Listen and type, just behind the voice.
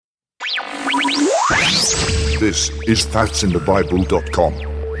This is that'sinthebible.com.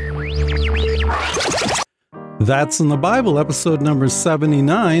 That's in the Bible, episode number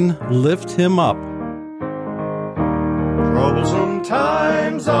 79, Lift Him Up. Troublesome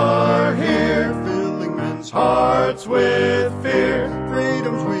times are here, filling men's hearts with fear.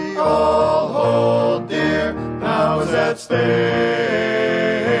 Freedoms we all hold dear, now is at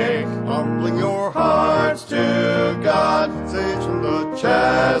stake. Humbling your hearts to God, saves from the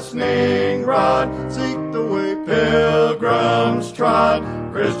chastening rod. Seek the way pilgrims trod,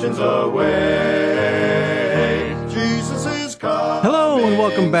 Christians away. Jesus is coming. Hello and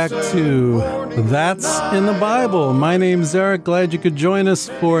welcome back to That's in the Bible. My name's Eric. Glad you could join us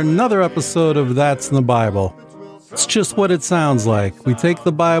for another episode of That's in the Bible. It's just what it sounds like. We take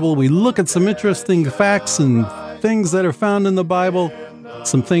the Bible, we look at some interesting facts and things that are found in the Bible,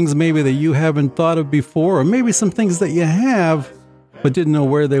 some things maybe that you haven't thought of before, or maybe some things that you have but didn't know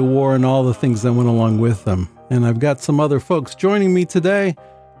where they were and all the things that went along with them. And I've got some other folks joining me today.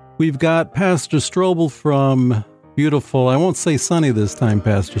 We've got Pastor Strobel from beautiful, I won't say sunny this time,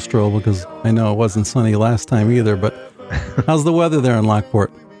 Pastor Strobel, because I know it wasn't sunny last time either, but how's the weather there in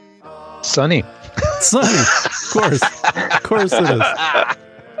Lockport? Sunny. Sunny, of course it is.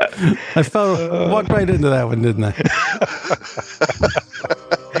 I walked right into that one, didn't I?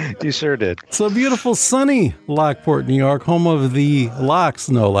 You sure did. So beautiful, sunny Lockport, New York, home of the Locks,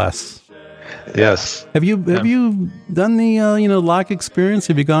 no less. Yes. Have you done the Lock experience?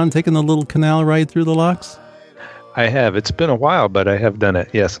 Have you taken the little canal ride through the Locks? I have. It's been a while, but I have done it.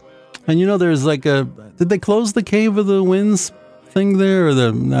 Yes. And there's did they close the Cave of the Winds thing there,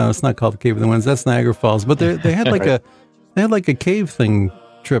 or no, it's not called the Cave of the Winds. That's Niagara Falls. But they had like a cave thing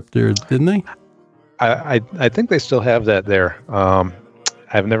trip there, didn't they? I think they still have that there.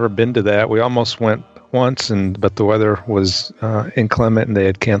 I've never been to that. We almost went once, but the weather was inclement, and they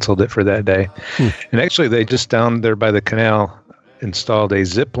had canceled it for that day. And actually, they just down there by the canal installed a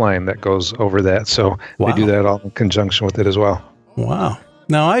zip line that goes over that. So They do that all in conjunction with it as well. Wow.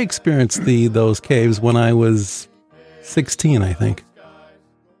 Now, I experienced those caves when I was 16, I think.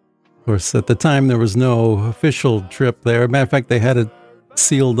 Of course, at the time, there was no official trip there. Matter of fact, they had it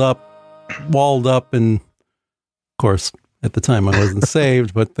sealed up, walled up, and of course, at the time, I wasn't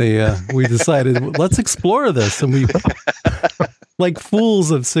saved, but we decided, let's explore this. And we, like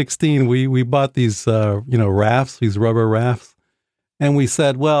fools of 16, we bought these, rafts, these rubber rafts. And we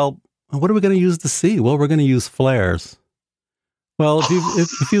said, well, what are we going to use to see? Well, we're going to use flares. Well,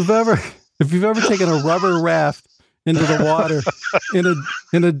 if you've ever taken a rubber raft into the water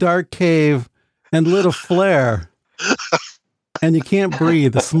in a dark cave and lit a flare, and you can't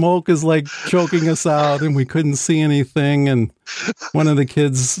breathe, the smoke is like choking us out, and we couldn't see anything. And one of the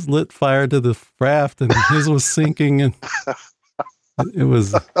kids lit fire to the raft, and his was sinking, and it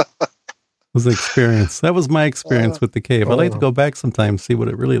was an experience. That was my experience with the cave. I'd like to go back sometime and see what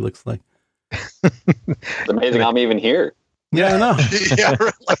it really looks like. It's amazing I'm even here. Yeah, I know. Yeah,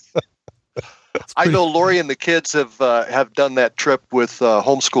 really. I know Lori and the kids have done that trip with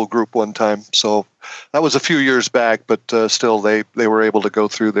homeschool group one time. So that was a few years back, but still they were able to go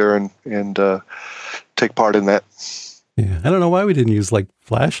through there and take part in that. Yeah, I don't know why we didn't use like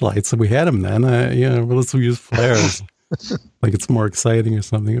flashlights. We had them then. Let's use flares. Like it's more exciting or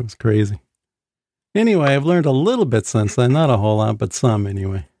something. It was crazy. Anyway, I've learned a little bit since then. Not a whole lot, but some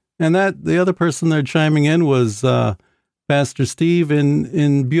anyway. And that the other person there chiming in was Pastor Steve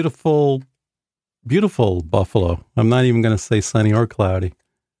in beautiful Buffalo. I'm not even going to say sunny or cloudy.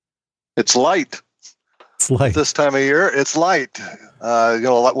 It's light. It's light. This time of year, it's light.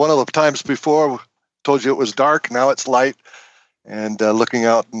 One of the times before, told you it was dark. Now it's light. And looking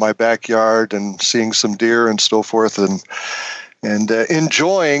out in my backyard and seeing some deer and so forth, and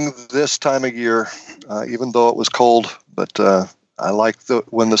enjoying this time of year, even though it was cold. But I like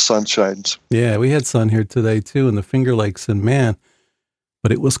when the sun shines. Yeah, we had sun here today too in the Finger Lakes, and man,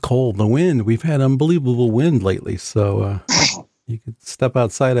 but it was cold. The wind, we've had unbelievable wind lately. So you could step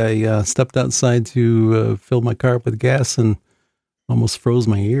outside. I stepped outside to fill my car up with gas and almost froze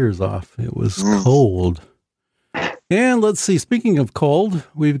my ears off. It was cold. And let's see, speaking of cold,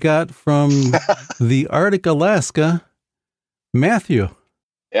 we've got from the Arctic Alaska, Matthew.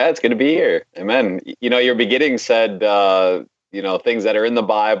 Yeah, it's good to be here. Amen. Your beginning said, things that are in the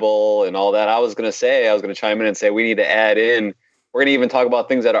Bible and all that. I was going to chime in and say we need to add in. We're going to even talk about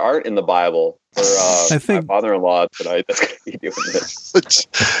things that aren't in the Bible for I think my father-in-law tonight. That's going to be doing this.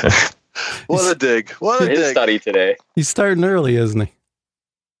 What a dig. What a his dig. study today. He's starting early, isn't he?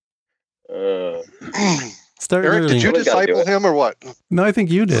 Starting Eric, early. did you disciple him or what? No, I think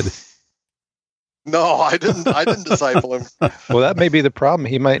you did. No, I didn't disciple him. Well, that may be the problem.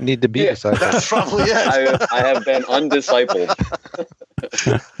 He might need to be discipled. That's probably it. I have been undiscipled.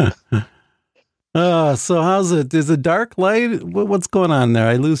 So how's it? Is it dark, light? What's going on there?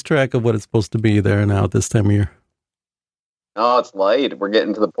 I lose track of what it's supposed to be there now at this time of year. No, it's light. We're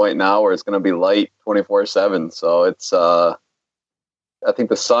getting to the point now where it's going to be light 24/7. So it's, I think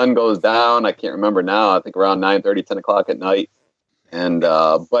the sun goes down. I can't remember now. I think around 9:30, 10 o'clock at night. And,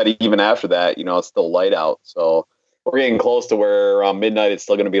 but even after that, it's still light out. So we're getting close to where around midnight, it's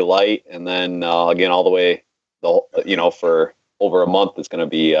still going to be light. And then, again, all the way, for over a month, it's going to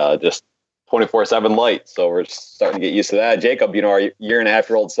be, just 24/7 light. So we're starting to get used to that. Jacob, our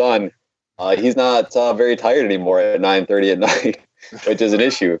 1.5-year-old son, he's not very tired anymore at 9:30 at night, which is an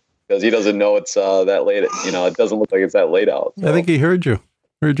issue because he doesn't know it's that late. It doesn't look like it's that late out. So. I think he heard you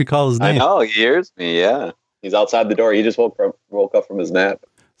call his name. I know, he hears me. Yeah. He's outside the door. He just woke up from his nap.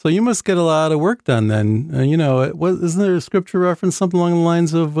 So you must get a lot of work done then. Isn't there a scripture reference, something along the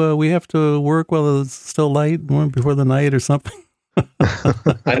lines of we have to work while it's still light before the night or something?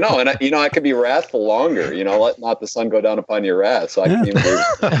 I know. And, I could be wrathful longer, let not the sun go down upon your wrath. So I can even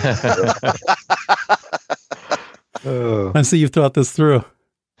I see you've thought this through.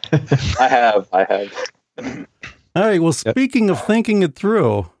 I have. All right. Well, speaking of thinking it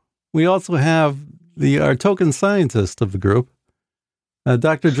through, we also have our token scientist of the group,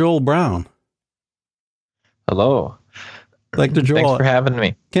 Dr. Joel Brown. Hello. Dr. Joel. Thanks for having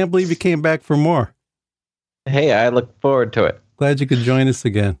me. Can't believe you came back for more. Hey, I look forward to it. Glad you could join us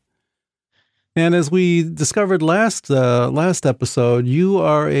again. And as we discovered last episode, you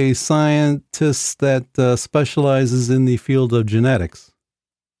are a scientist that specializes in the field of genetics.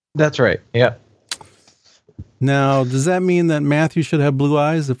 That's right. Yeah. Now, does that mean that Matthew should have blue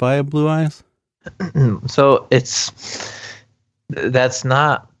eyes if I have blue eyes? So that's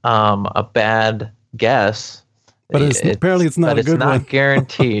not a bad guess. But apparently it's not a good one. It's not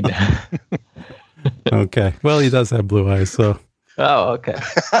guaranteed. Okay. Well, he does have blue eyes, so. Oh, okay.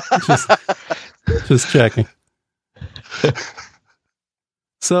 Just checking.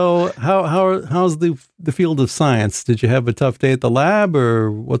 So, how's the field of science? Did you have a tough day at the lab,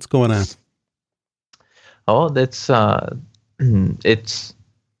 or what's going on? Oh, it's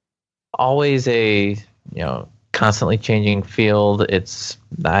always a constantly changing field.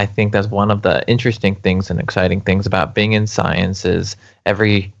 I think that's one of the interesting things and exciting things about being in science is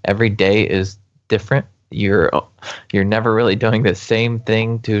every day is different. You're never really doing the same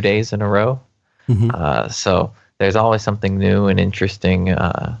thing 2 days in a row. Mm-hmm. So there's always something new and interesting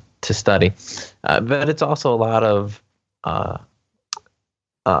to study. But it's also a lot of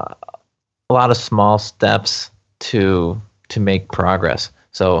small steps to make progress.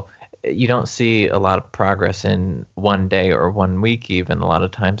 So you don't see a lot of progress in 1 day or 1 week even. A lot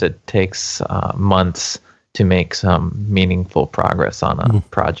of times it takes months to make some meaningful progress on a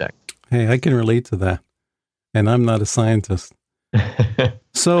project. Hey, I can relate to that. And I'm not a scientist.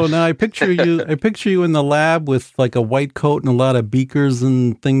 So now I picture you in the lab with like a white coat and a lot of beakers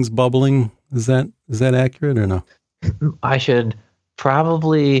and things bubbling. Is that accurate or no? I should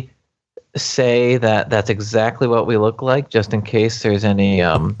probably say that that's exactly what we look like, just in case there's any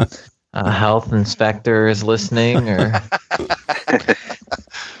health inspectors listening or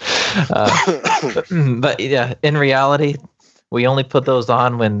but yeah, in reality we only put those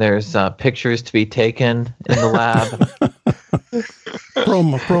on when there's pictures to be taken in the lab.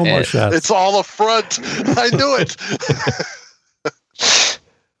 promo shots. It's all a front. I knew it.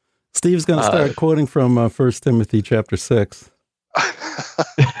 Steve's going to start quoting from 1 Timothy chapter 6.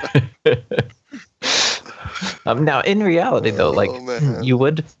 Now, in reality, though,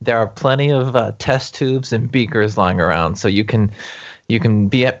 there are plenty of test tubes and beakers lying around, so you can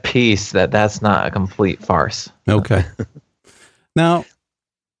be at peace that that's not a complete farce. Okay. Now,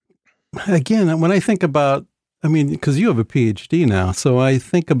 again, when I think about, because you have a PhD now, so I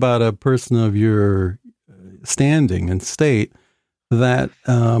think about a person of your standing and state that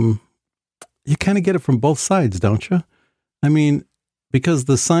you kind of get it from both sides, don't you? Because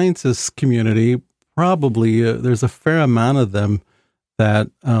the scientists community, probably there's a fair amount of them that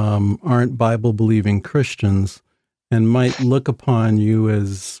aren't Bible-believing Christians and might look upon you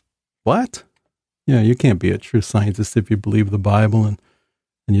as, what? You can't be a true scientist if you believe the Bible and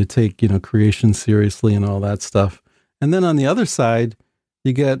you take, creation seriously and all that stuff. And then on the other side,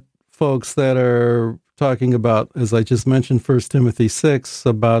 you get folks that are talking about, as I just mentioned, 1 Timothy 6,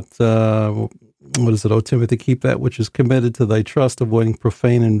 about, what is it? O Timothy, keep that which is committed to thy trust, avoiding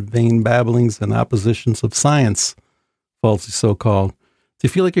profane and vain babblings and oppositions of science, falsely so-called. Do you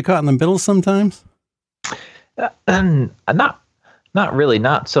feel like you're caught in the middle sometimes? Not really.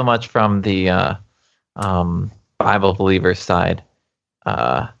 Not so much from the Bible believer side.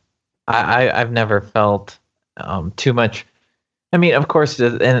 I've never felt too much. I mean, of course,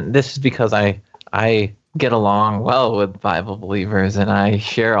 and this is because I get along well with Bible believers and I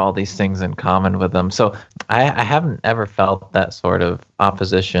share all these things in common with them. So I haven't ever felt that sort of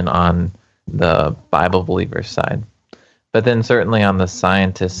opposition on the Bible believer side. But then certainly on the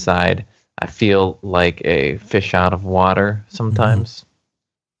scientist side, I feel like a fish out of water sometimes.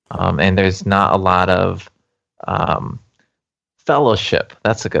 And there's not a lot of fellowship.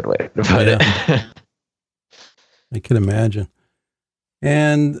 That's a good way to put it. I can imagine.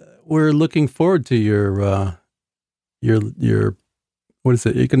 And we're looking forward to your what is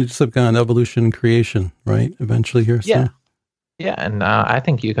it? You're going to just have on evolution and creation, right? Eventually here soon. Yeah, and I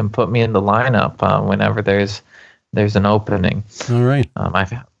think you can put me in the lineup whenever there's an opening. All right.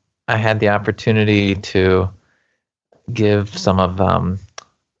 I had the opportunity to give some of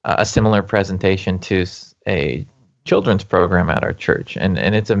a similar presentation to a children's program at our church, and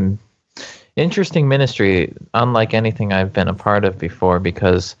it's an interesting ministry, unlike anything I've been a part of before,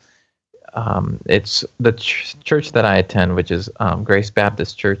 because it's the church that I attend, which is Grace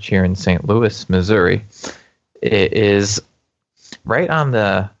Baptist Church here in St. Louis, Missouri. It is right on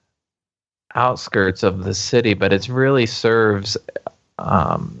the outskirts of the city, but it really serves.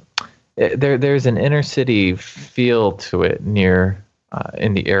 There's an inner city feel to it near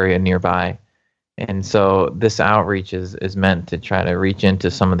in the area nearby, and so this outreach is meant to try to reach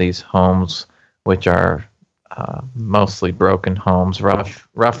into some of these homes, which are mostly broken homes,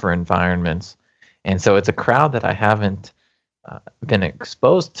 rougher environments, and so it's a crowd that I haven't been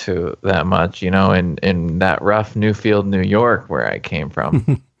exposed to that much, in that rough Newfield, New York, where I came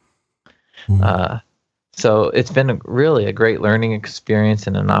from. So it's been really a great learning experience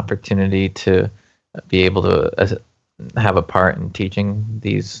and an opportunity to be able to have a part in teaching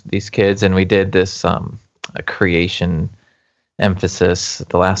these kids. And we did this a creation emphasis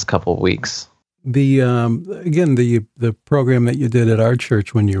the last couple of weeks. The again, the program that you did at our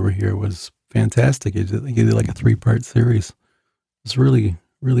church when you were here was fantastic. You did like a 3-part series. It's really,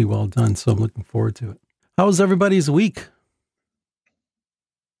 really well done. So I'm looking forward to it. How was everybody's week?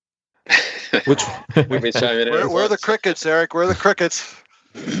 Where are the crickets, Eric? Where are the crickets?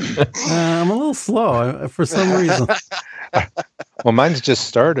 I'm a little slow for some reason. Well, mine's just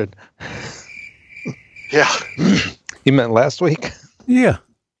started. Yeah. You meant last week? Yeah.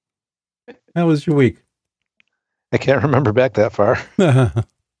 How was your week? I can't remember back that far.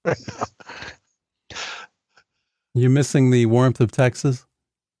 You missing the warmth of Texas?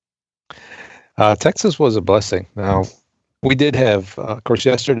 Texas was a blessing. Now, we did have, of course,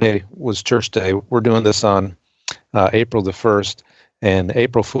 yesterday was church day. We're doing this on April the 1st, and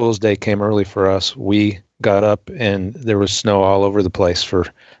April Fool's Day came early for us. We got up, and there was snow all over the place for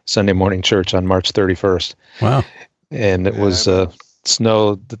Sunday morning church on March 31st. Wow. And it was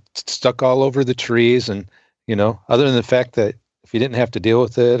snow that stuck all over the trees, and, other than the fact that if you didn't have to deal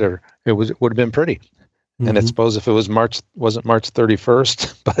with it, or it would have been pretty. Mm-hmm. And I suppose if it wasn't March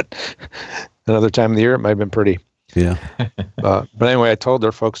 31st, but another time of the year, it might have been pretty. Yeah. But anyway, I told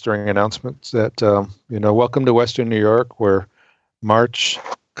our folks during announcements that, welcome to Western New York, where March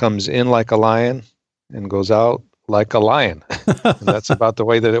comes in like a lion and goes out like a lion. And that's about the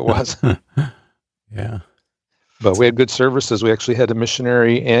way that it was. Yeah. But we had good services. We actually had a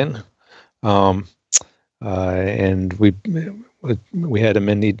missionary in, and we had him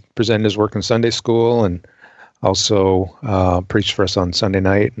in. He presented his work in Sunday school and also preached for us on Sunday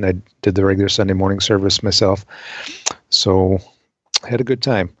night, and I did the regular Sunday morning service myself. So I had a good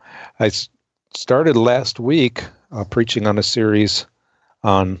time. I started last week preaching on a series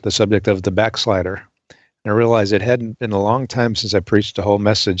on the subject of the backslider. And I realized it hadn't been a long time since I preached a whole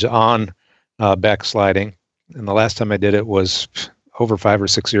message on backsliding. And the last time I did it was over 5 or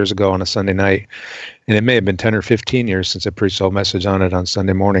 6 years ago on a Sunday night. And it may have been 10 or 15 years since I preached a whole message on it on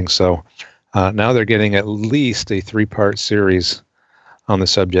Sunday morning. So now they're getting at least a 3-part series on the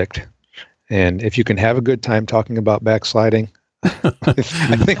subject. And if you can have a good time talking about backsliding,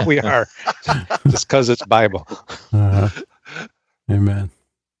 I think we are, just because it's Bible. Amen.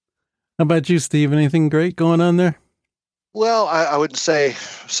 How about you, Steve? Anything great going on there? Well, I wouldn't say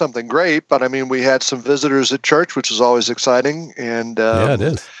something great, but I mean, we had some visitors at church, which is always exciting. And yeah, it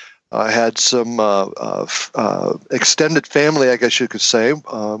is. I had some extended family, I guess you could say.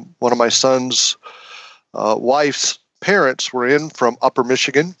 One of my son's wife's parents were in from Upper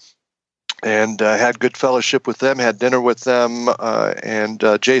Michigan, and had good fellowship with them, had dinner with them, and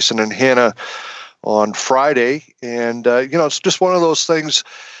Jason and Hannah on Friday. And, it's just one of those things,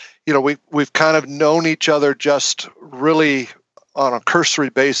 we've kind of known each other just really on a cursory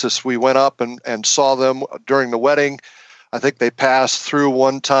basis. We went up and saw them during the wedding. I think they passed through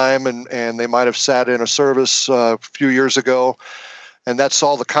one time, and they might have sat in a service a few years ago. And that's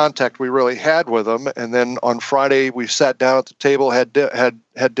all the contact we really had with them. And then on Friday, we sat down at the table, had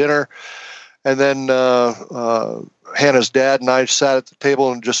dinner, and then Hannah's dad and I sat at the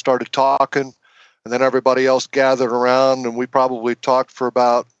table and just started talking. And then everybody else gathered around, and we probably talked for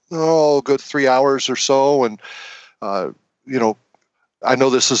about a good 3 hours or so. And I know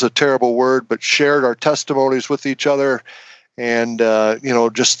this is a terrible word, but shared our testimonies with each other, and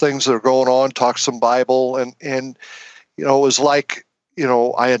just things that are going on. Talked some Bible, and it was like,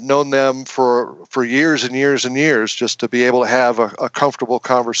 I had known them for years and years and years, just to be able to have a comfortable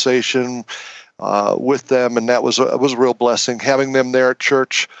conversation with them. And that was a real blessing, having them there at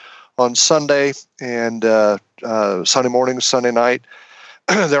church on Sunday and Sunday morning, Sunday night.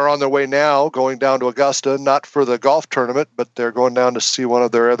 They're on their way now, going down to Augusta, not for the golf tournament, but they're going down to see one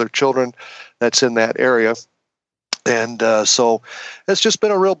of their other children that's in that area. And so it's just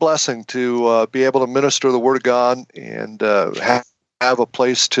been a real blessing to be able to minister the Word of God and have a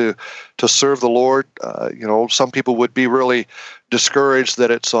place to serve the Lord. Some people would be really discouraged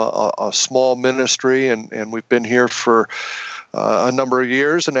that it's a small ministry, and we've been here for a number of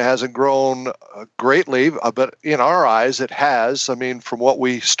years, and it hasn't grown greatly, but in our eyes, it has. I mean, from what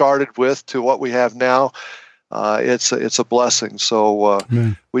we started with to what we have now, it's a blessing. So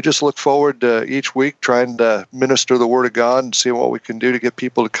we just look forward to each week trying to minister the Word of God and seeing what we can do to get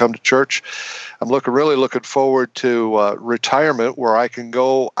people to come to church. I'm really looking forward to retirement, where I can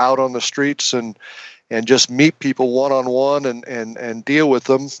go out on the streets and just meet people one-on-one and deal with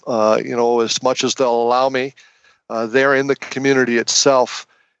them, as much as they'll allow me. There in the community itself,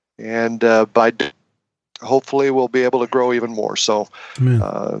 and hopefully we'll be able to grow even more. So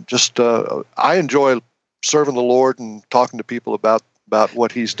I enjoy serving the Lord and talking to people about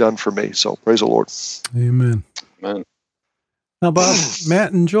what He's done for me. So praise the Lord. Amen. Amen. Now, Bob,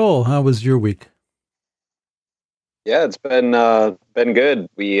 Matt, and Joel, how was your week? Yeah, it's been good.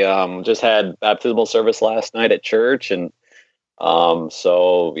 We just had baptismal service last night at church, and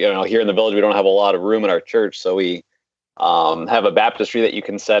so here in the village we don't have a lot of room in our church, so we have a baptistry that you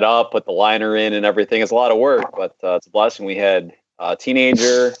can set up, put the liner in, and everything. It's a lot of work, but it's a blessing. We had a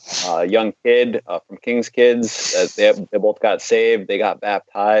teenager, a young kid from King's Kids. They both got saved. They got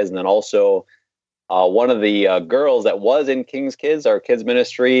baptized, and then also one of the girls that was in King's Kids, our kids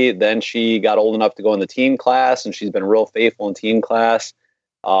ministry, then she got old enough to go in the teen class, and she's been real faithful in teen class.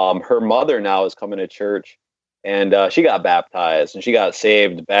 Her mother now is coming to church, and she got baptized, and she got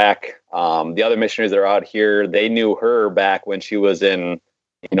saved back. The other missionaries that are out here, they knew her back when she was in,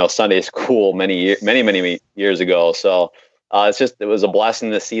 Sunday school many years ago. So it was a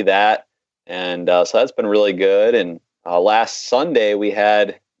blessing to see that. And so that's been really good. And last Sunday we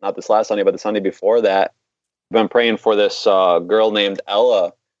had, not this last Sunday, but the Sunday before that, I've been praying for this girl named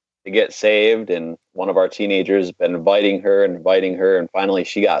Ella to get saved. And one of our teenagers has been inviting her, and finally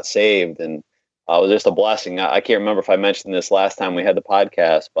she got saved. And it was just a blessing. I can't remember if I mentioned this last time we had the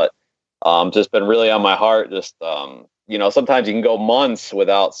podcast, but just been really on my heart. Just, sometimes you can go months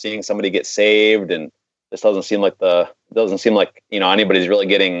without seeing somebody get saved, and this doesn't seem like anybody's really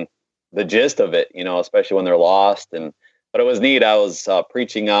getting the gist of it, especially when they're lost. But it was neat. I was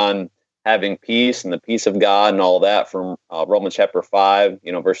preaching on having peace and the peace of God and all that from Romans chapter 5,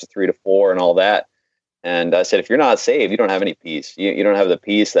 verses 3-4 and all that. And I said, if you're not saved, you don't have any peace. You don't have the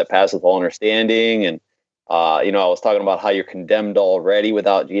peace that passeth all understanding. And, I was talking about how you're condemned already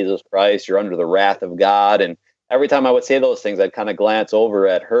without Jesus Christ. You're under the wrath of God. And every time I would say those things, I'd kind of glance over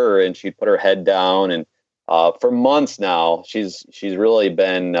at her, and she'd put her head down. And for months now, she's really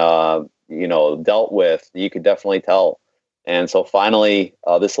been, dealt with. You could definitely tell. And so finally,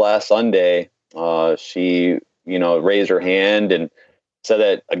 this last Sunday, she, raised her hand and said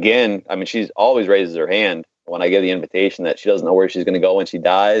that again. I mean, she's always raises her hand when I give the invitation, that she doesn't know where she's going to go when she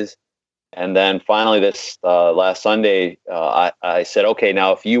dies. And then finally this last Sunday, I said, okay,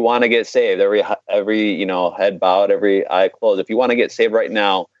 now if you want to get saved, every head bowed, every eye closed, if you want to get saved right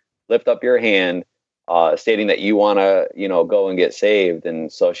now, lift up your hand, stating that you want to, go and get saved.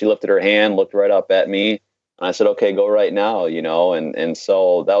 And so she lifted her hand, looked right up at me, and I said, okay, go right now, and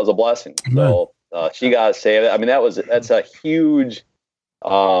so that was a blessing. So she got saved. I mean, that's a huge,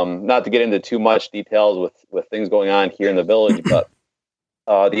 not to get into too much details with things going on here in the village, but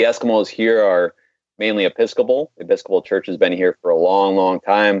the Eskimos here are mainly Episcopal. The Episcopal Church has been here for a long, long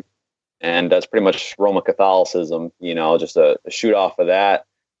time. And that's pretty much Roman Catholicism, just a shoot off of that.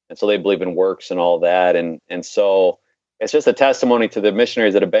 And so they believe in works and all that. And so it's just a testimony to the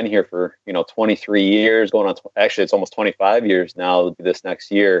missionaries that have been here for 23 years, going on. Actually, it's almost 25 years now. This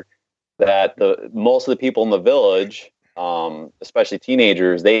next year, that most of the people in the village, especially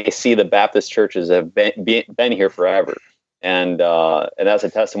teenagers, they see the Baptist churches have been here forever, and that's a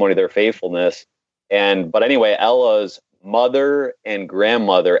testimony to their faithfulness. But anyway, Ella's mother and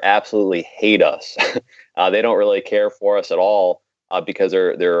grandmother absolutely hate us. They don't really care for us at all because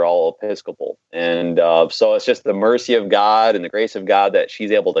they're all Episcopal, and so it's just the mercy of God and the grace of God that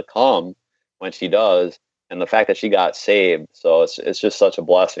she's able to come when she does, and the fact that she got saved. So it's just such a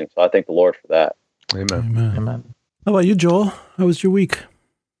blessing. So I thank the Lord for that. Amen. Amen. How about you, Joel? How was your week?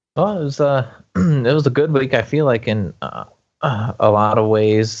 Well, it was it was a good week. I feel like in a lot of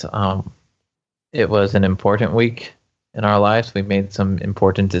ways, it was an important week in our lives. We made some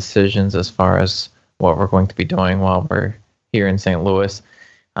important decisions as far as what we're going to be doing while we're here in St. Louis.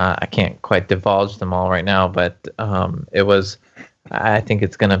 I can't quite divulge them all right now, but it was. I think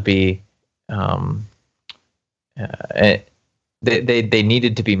it's going to be. They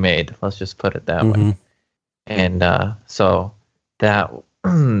needed to be made. Let's just put it that way. And so that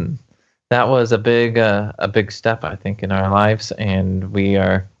that was a big step, I think, in our lives, and we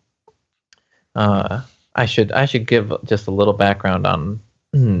are. I should give just a little background on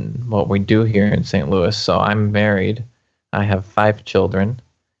what we do here in St. Louis. So I'm married. I have 5 children,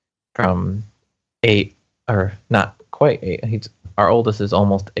 from 8, or not quite 8. Our oldest is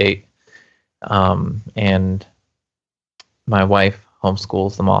almost 8, and my wife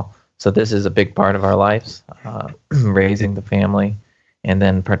homeschools them all. So this is a big part of our lives, raising the family, and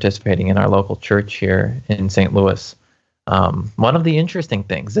then participating in our local church here in St. Louis. One of the interesting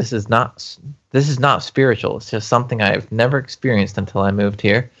things, this is not spiritual. It's just something I've never experienced until I moved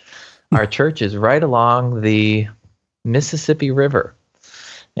here. Our church is right along the Mississippi River.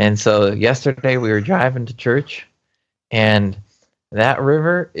 And so yesterday we were driving to church, and that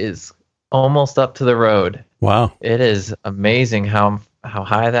river is almost up to the road. Wow. It is amazing how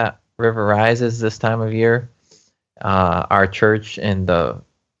high that river rises this time of year. Our church in the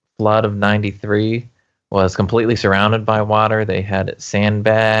flood of 93 was completely surrounded by water. They had it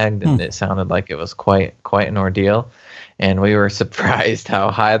sandbagged, and it sounded like it was quite an ordeal. And we were surprised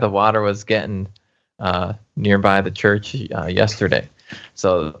how high the water was getting nearby the church yesterday.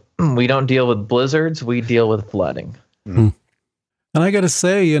 So we don't deal with blizzards, we deal with flooding. And I got to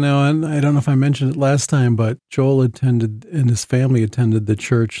say, and I don't know if I mentioned it last time, but Joel attended, and his family attended the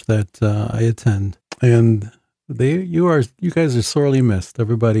church that I attend, and you guys are sorely missed.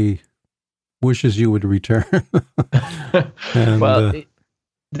 Everybody wishes you would return. And, well,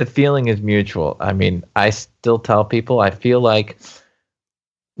 the feeling is mutual. I mean, I still tell people I feel like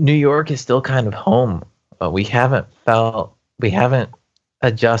New York is still kind of home, but we haven't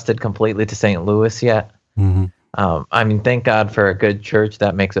adjusted completely to St. Louis yet. Mm-hmm. I mean, thank God for a good church.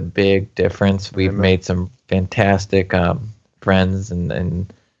 That makes a big difference. We've made some fantastic friends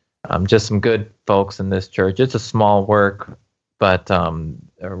and just some good folks in this church. It's a small work, but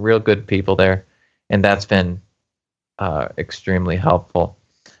real good people there, and that's been extremely helpful.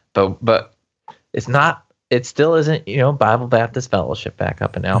 But it's not. It still isn't, Bible Baptist Fellowship back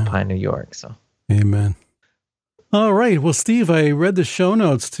up in Alpine, New York. So, amen. All right. Well, Steve, I read the show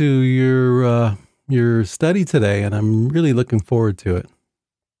notes to your study today, and I'm really looking forward to it.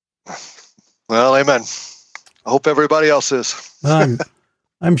 Well, amen. I hope everybody else is.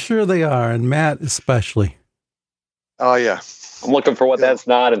 I'm sure they are, and Matt especially. Oh, yeah. I'm looking for what that's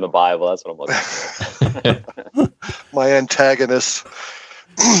not in the Bible. That's what I'm looking for. My antagonist.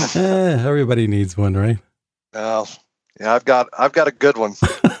 Everybody needs one, right? Yeah, I've got a good one.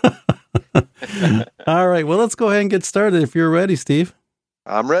 All right. Well, let's go ahead and get started if you're ready, Steve.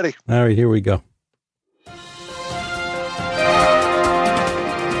 I'm ready. All right, here we go.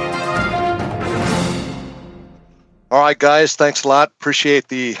 All right, guys, thanks a lot. Appreciate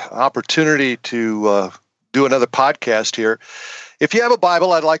the opportunity to do another podcast here. If you have a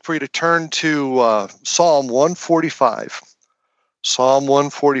Bible, I'd like for you to turn to Psalm 145. Psalm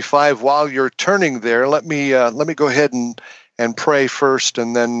 145. While you're turning there, let me go ahead and pray first,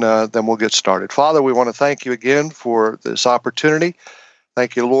 and then we'll get started. Father, we want to thank you again for this opportunity.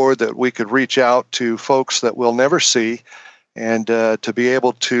 Thank you, Lord, that we could reach out to folks that we'll never see, and to be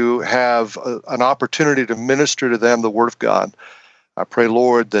able to have an opportunity to minister to them the Word of God. I pray,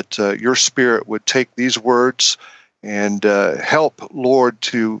 Lord, that your Spirit would take these words and help, Lord,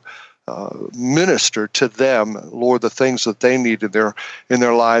 to minister to them, Lord, the things that they need in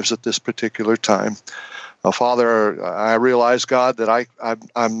their lives at this particular time. Father, I realize, God, that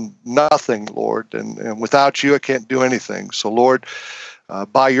I'm nothing, Lord, and without you I can't do anything. So, Lord,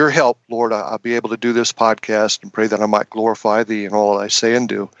 By your help, Lord, I'll be able to do this podcast, and pray that I might glorify thee in all that I say and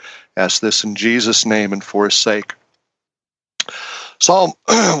do. Ask this in Jesus' name and for his sake. Psalm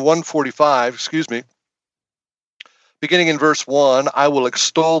 145, beginning in verse 1, I will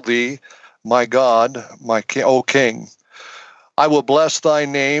extol thee, my God, O King. I will bless thy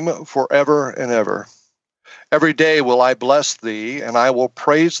name forever and ever. Every day will I bless thee, and I will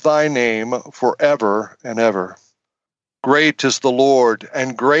praise thy name forever and ever. Great is the Lord,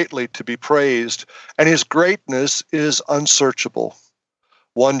 and greatly to be praised, and his greatness is unsearchable.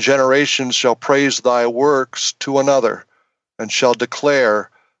 One generation shall praise thy works to another, and shall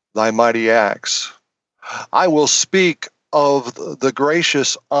declare thy mighty acts. I will speak of the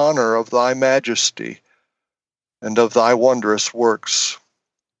gracious honor of thy majesty, and of thy wondrous works.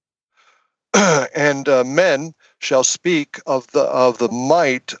 And men shall speak of the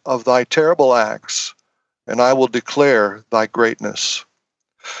might of thy terrible acts, and I will declare thy greatness.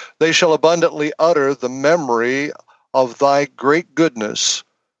 They shall abundantly utter the memory of thy great goodness,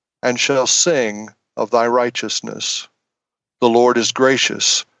 and shall sing of thy righteousness. The Lord is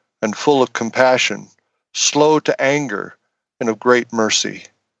gracious and full of compassion, slow to anger, and of great mercy.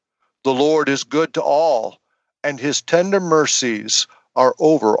 The Lord is good to all, and his tender mercies are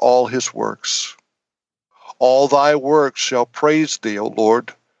over all his works. All thy works shall praise thee, O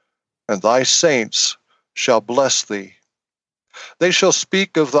Lord, and thy saints shall bless thee. They shall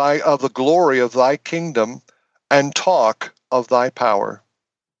speak of the glory of thy kingdom, and talk of thy power,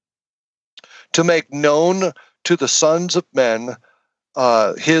 to make known to the sons of men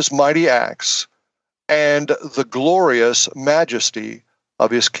his mighty acts, and the glorious majesty of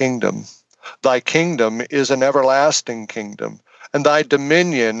his kingdom. Thy kingdom is an everlasting kingdom, and thy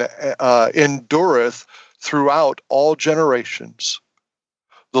dominion endureth throughout all generations.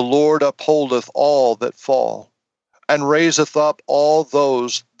 The Lord upholdeth all that fall, and raiseth up all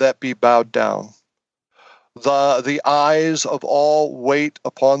those that be bowed down. The eyes of all wait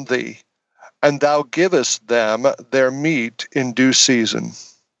upon thee, and thou givest them their meat in due season.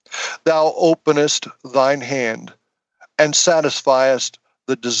 Thou openest thine hand, and satisfiest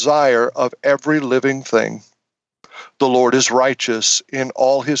the desire of every living thing. The Lord is righteous in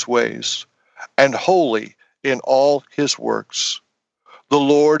all his ways, and holy in all his works. The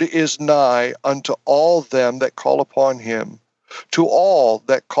Lord is nigh unto all them that call upon him, to all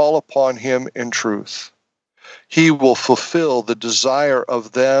that call upon him in truth. He will fulfill the desire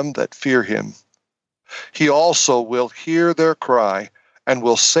of them that fear him. He also will hear their cry, and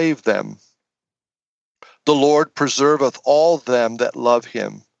will save them. The Lord preserveth all them that love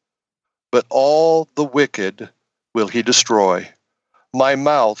him, but all the wicked will he destroy. My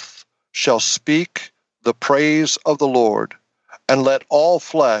mouth shall speak the praise of the Lord, and let all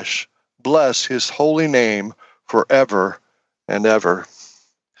flesh bless his holy name forever and ever.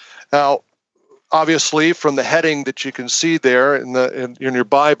 Now, obviously, from the heading that you can see there in your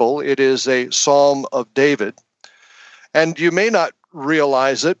Bible, it is a Psalm of David. And you may not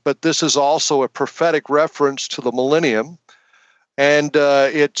realize it, but this is also a prophetic reference to the millennium. And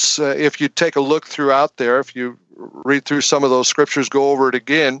it's if you take a look throughout there, if you read through some of those scriptures, go over it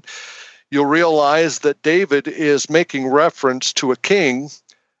again, you'll realize that David is making reference to a king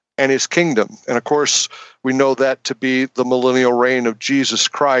and his kingdom. And of course, we know that to be the millennial reign of Jesus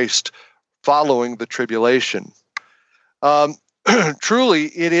Christ following the tribulation. Truly,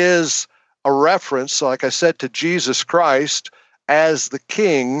 it is a reference, like I said, to Jesus Christ as the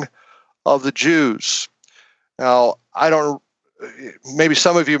King of the Jews. Now, maybe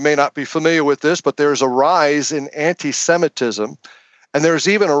some of you may not be familiar with this, but there's a rise in anti-Semitism, and there's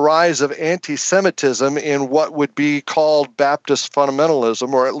even a rise of anti-Semitism in what would be called Baptist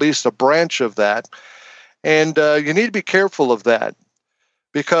fundamentalism, or at least a branch of that. And you need to be careful of that,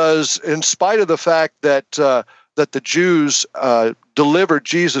 because in spite of the fact that the Jews delivered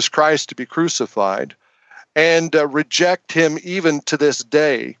Jesus Christ to be crucified and reject him even to this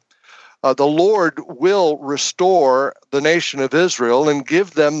day, the Lord will restore the nation of Israel and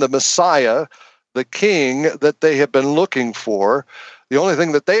give them the Messiah, the King that they have been looking for. The only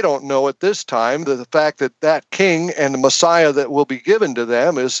thing that they don't know at this time, the fact that that King and the Messiah that will be given to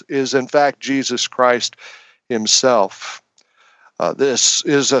them is in fact Jesus Christ himself. This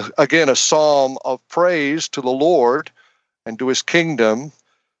is, again, a psalm of praise to the Lord and to his kingdom,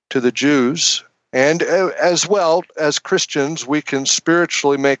 to the Jews. And as well as Christians, we can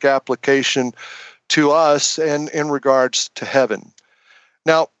spiritually make application to us and in regards to heaven.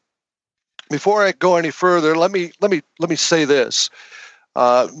 Now, before I go any further, let me say this.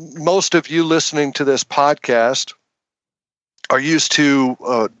 Most of you listening to this podcast are used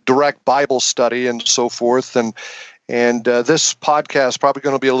to direct Bible study and so forth, and And this podcast is probably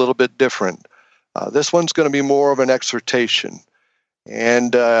going to be a little bit different. This one's going to be more of an exhortation.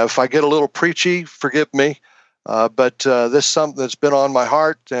 And if I get a little preachy, forgive me. But this is something that's been on my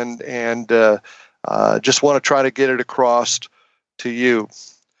heart, and just want to try to get it across to you.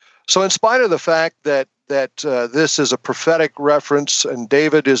 So in spite of the fact that this is a prophetic reference, and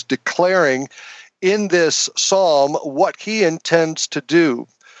David is declaring in this psalm what he intends to do.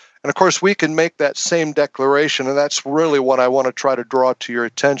 And of course, we can make that same declaration, and that's really what I want to try to draw to your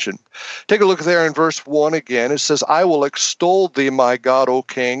attention. Take a look there in verse 1 again. It says, I will extol thee, my God, O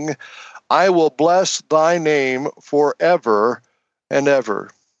King. I will bless thy name forever and ever.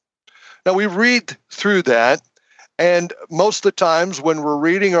 Now, we read through that, and most of the times when we're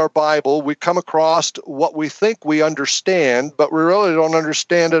reading our Bible, we come across what we think we understand, but we really don't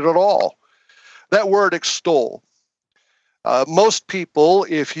understand it at all. That word extol. Most people,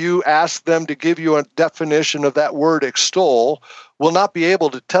 if you ask them to give you a definition of that word extol, will not be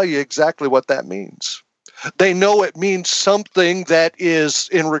able to tell you exactly what that means. They know it means something that is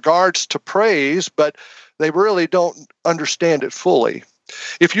in regards to praise, but they really don't understand it fully.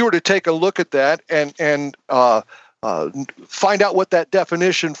 If you were to take a look at that and find out what that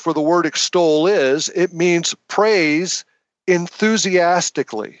definition for the word extol is, it means praise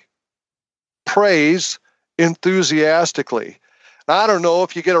enthusiastically. Praise enthusiastically. Now, I don't know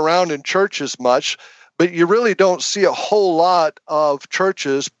if you get around in churches much, but you really don't see a whole lot of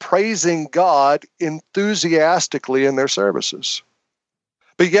churches praising God enthusiastically in their services.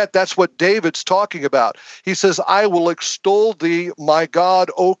 But yet that's what David's talking about. He says, I will extol thee, my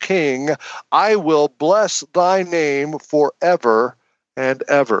God, O King. I will bless thy name forever and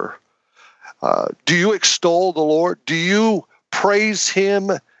ever. Do you extol the Lord? Do you praise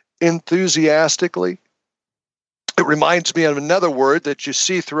him enthusiastically? It reminds me of another word that you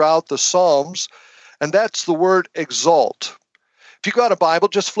see throughout the Psalms, and that's the word exalt. If you've got a Bible,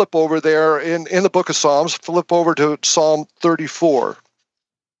 just flip over there in the book of Psalms, flip over to Psalm 34.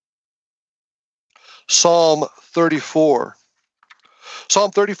 Psalm 34.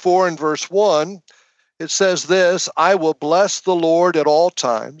 Psalm 34 in verse 1, it says this, I will bless the Lord at all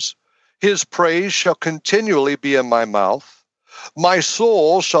times. His praise shall continually be in my mouth. My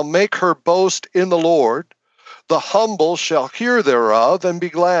soul shall make her boast in the Lord. The humble shall hear thereof and be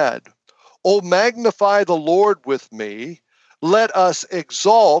glad. O magnify the Lord with me. Let us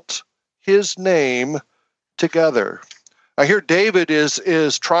exalt his name together. I hear David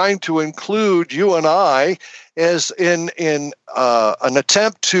is trying to include you and I as in an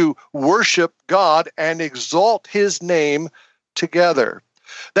attempt to worship God and exalt his name together.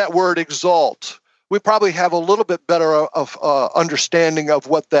 That word exalt, we probably have a little bit better of understanding of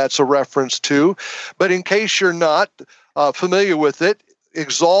what that's a reference to. But in case you're not familiar with it,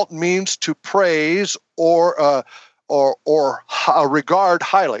 exalt means to praise or regard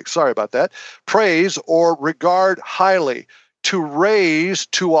highly. Sorry about that. Praise or regard highly, to raise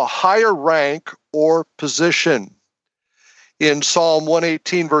to a higher rank or position. In Psalm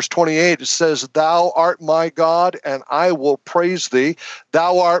 118, verse 28, it says, Thou art my God, and I will praise thee.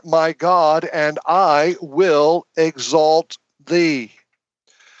 Thou art my God, and I will exalt thee.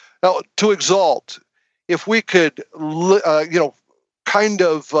 Now, to exalt, if we could, kind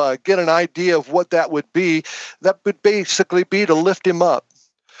of get an idea of what that would be basically be to lift him up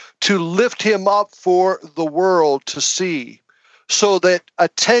for the world to see, so that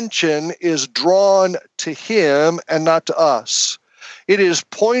attention is drawn to him and not to us. It is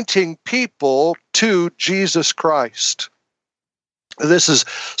pointing people to Jesus Christ. This is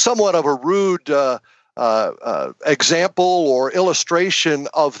somewhat of a rude example or illustration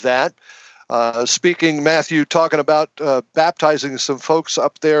of that. Speaking, Matthew, talking about baptizing some folks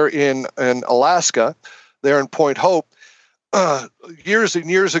up there in Alaska, there in Point Hope. Years and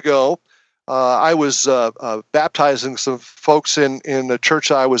years ago, I was baptizing some folks in the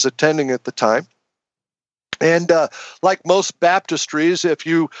church I was attending at the time. And like most baptistries, if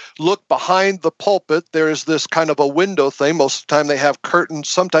you look behind the pulpit, there is this kind of a window thing. Most of the time they have curtains.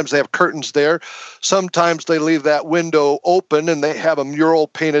 Sometimes they have curtains there. Sometimes they leave that window open and they have a mural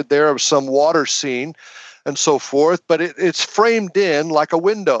painted there of some water scene and so forth. But it's framed in like a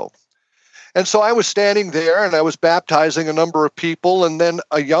window. And so I was standing there and I was baptizing a number of people. And then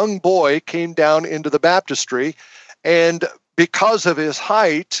a young boy came down into the baptistry. And because of his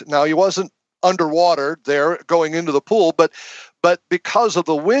height, now he wasn't underwater there going into the pool, but because of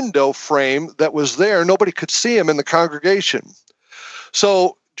the window frame that was there, nobody could see him in the congregation.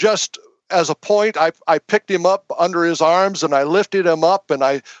 So just as a point, I picked him up under his arms and I lifted him up and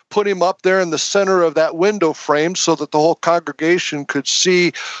I put him up there in the center of that window frame so that the whole congregation could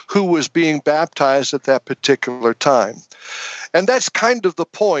see who was being baptized at that particular time. And that's kind of the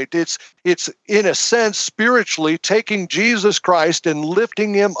point. It's in a sense spiritually taking Jesus Christ and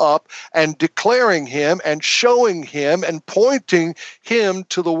lifting him up and declaring him and showing him and pointing him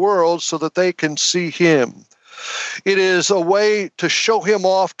to the world so that they can see him. It is a way to show him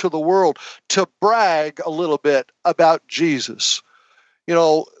off to the world, to brag a little bit about Jesus. You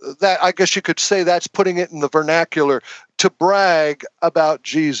know, that I guess you could say that's putting it in the vernacular, to brag about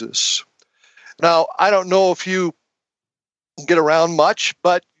Jesus. Now, I don't know if you get around much,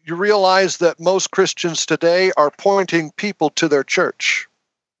 but you realize that most Christians today are pointing people to their church.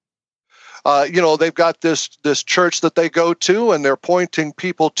 They've got this church that they go to, and they're pointing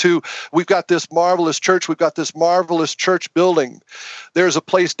people to, we've got this marvelous church, we've got this marvelous church building. There's a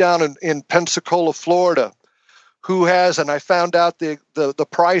place down in Pensacola, Florida, who has, and I found out the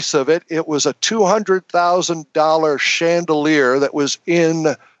price of it, it was a $200,000 chandelier that was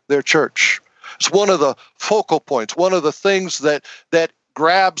in their church. It's one of the focal points, one of the things that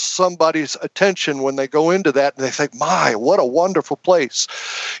grabs somebody's attention when they go into that, and they think, my, what a wonderful place.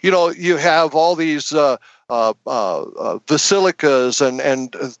 You know, you have all these basilicas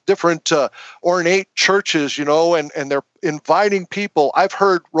and different ornate churches, you know, and they're inviting people. I've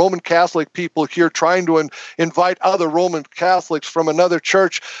heard Roman Catholic people here trying to invite other Roman Catholics from another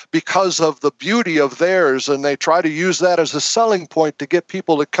church because of the beauty of theirs, and they try to use that as a selling point to get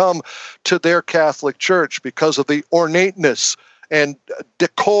people to come to their Catholic church because of the ornateness and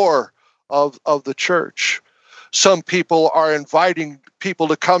decor of the church. Some people are inviting people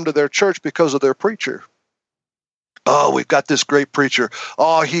to come to their church because of their preacher. Oh, we've got this great preacher.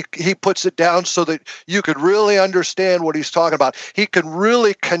 Oh, he puts it down so that you could really understand what he's talking about. He can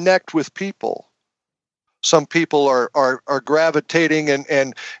really connect with people. Some people are gravitating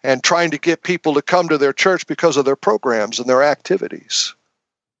and trying to get people to come to their church because of their programs and their activities.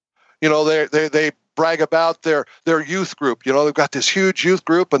 You know, they brag about their youth group. You know, they've got this huge youth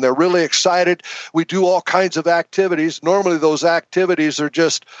group and they're really excited. We do all kinds of activities. Normally those activities are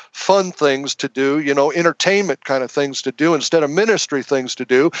just fun things to do, you know, entertainment kind of things to do instead of ministry things to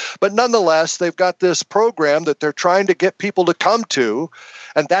do. But nonetheless, they've got this program that they're trying to get people to come to,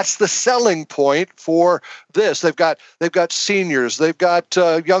 and that's the selling point for this. They've got seniors, they've got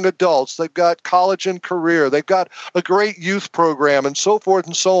young adults, they've got college and career, they've got a great youth program, and so forth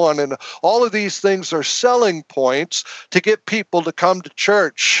and so on. And all of these things are selling points to get people to come to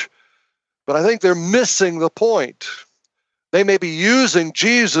church. But I think they're missing the point. They may be using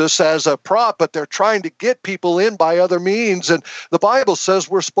Jesus as a prop, but they're trying to get people in by other means. And the Bible says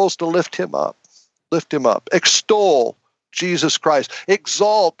we're supposed to lift him up, extol Jesus Christ,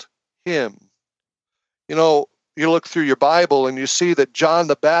 exalt him. You know, you look through your Bible and you see that John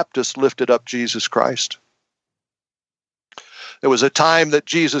the Baptist lifted up Jesus Christ. There was a time that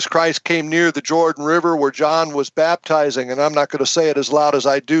Jesus Christ came near the Jordan River where John was baptizing, and I'm not going to say it as loud as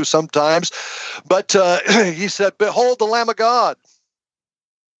I do sometimes, but he said, "Behold the Lamb of God."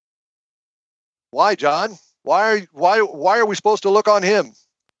 Why, John? Why are we supposed to look on him?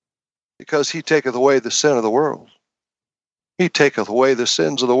 Because he taketh away the sin of the world. He taketh away the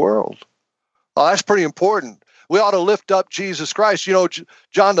sins of the world. Oh, that's pretty important. We ought to lift up Jesus Christ. You know,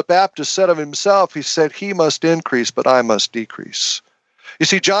 John the Baptist said of himself, he said, "He must increase, but I must decrease." You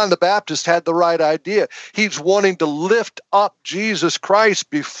see, John the Baptist had the right idea. He's wanting to lift up Jesus Christ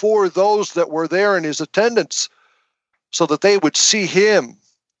before those that were there in his attendance so that they would see him,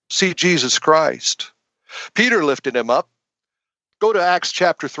 see Jesus Christ. Peter lifted him up. Go to Acts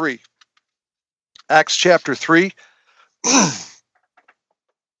chapter 3. Acts chapter 3.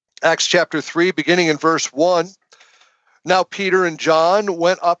 Acts chapter 3, beginning in verse 1. Now Peter and John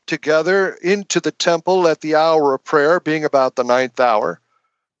went up together into the temple at the hour of prayer, being about the 9th hour.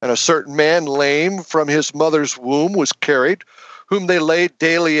 And a certain man, lame from his mother's womb, was carried, whom they laid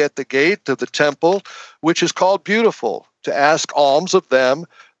daily at the gate of the temple, which is called Beautiful, to ask alms of them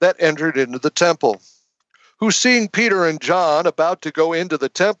that entered into the temple. Who, seeing Peter and John about to go into the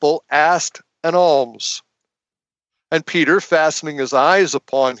temple, asked an alms. And Peter, fastening his eyes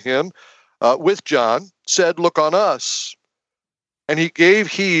upon him with John, said, "Look on us." And he gave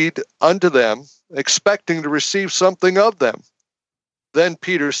heed unto them, expecting to receive something of them. Then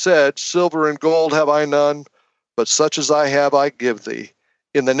Peter said, "Silver and gold have I none, but such as I have I give thee.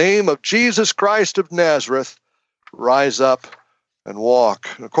 In the name of Jesus Christ of Nazareth, rise up and walk."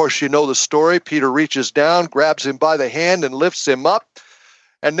 And of course, you know the story. Peter reaches down, grabs him by the hand, and lifts him up.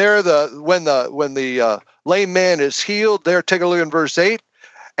 And there, when the lame man is healed, there, take a look in verse 8.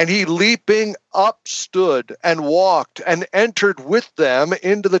 And he leaping up stood and walked and entered with them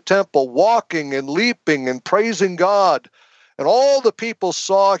into the temple, walking and leaping and praising God. And all the people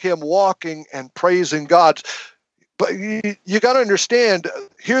saw him walking and praising God. But you got to understand,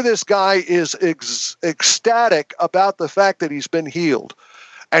 here this guy is ecstatic about the fact that he's been healed.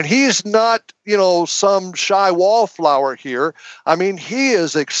 And he's not, some shy wallflower here. I mean, he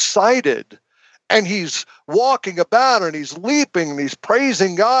is excited. And he's walking about and he's leaping and he's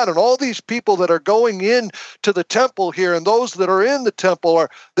praising God. And all these people that are going in to the temple here and those that are in the temple,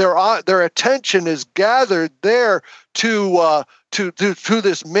 their attention is gathered there to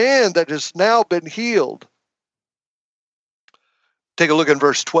this man that has now been healed. Take a look in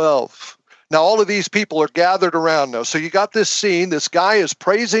verse 12. Now all of these people are gathered around now. So you got this scene. This guy is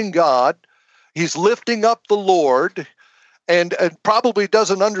praising God. He's lifting up the Lord. And probably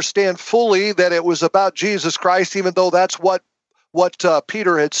doesn't understand fully that it was about Jesus Christ, even though that's what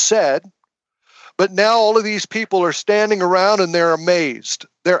Peter had said. But now all of these people are standing around and they're amazed.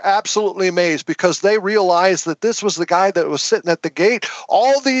 They're absolutely amazed because they realize that this was the guy that was sitting at the gate.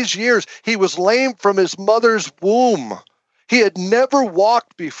 All these years, he was lame from his mother's womb. He had never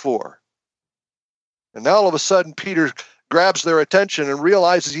walked before. And now all of a sudden, Peter grabs their attention and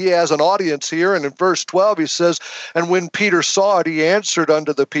realizes he has an audience here. And in verse 12, he says, and when Peter saw it, he answered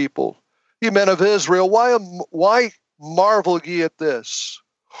unto the people, ye men of Israel, why marvel ye at this?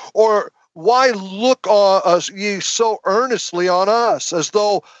 Or why look ye so earnestly on us, as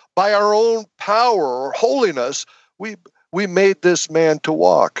though by our own power or holiness we made this man to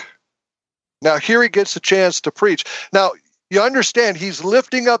walk? Now here he gets a chance to preach. Now you understand, he's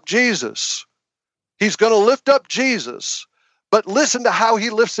lifting up Jesus. He's going to lift up Jesus, but listen to how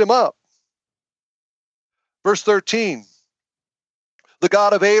he lifts him up. Verse 13, the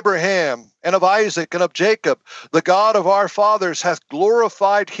God of Abraham and of Isaac and of Jacob, the God of our fathers, hath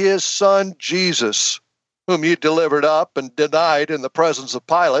glorified his son Jesus, whom ye delivered up and denied in the presence of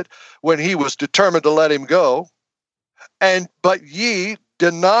Pilate when he was determined to let him go. But ye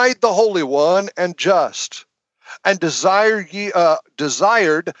denied the Holy One and just, and desired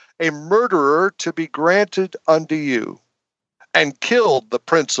a murderer to be granted unto you, and killed the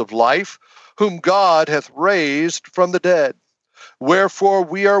Prince of Life, whom God hath raised from the dead. Wherefore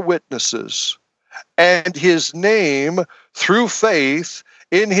we are witnesses, and his name, through faith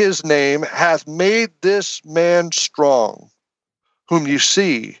in his name, hath made this man strong, whom you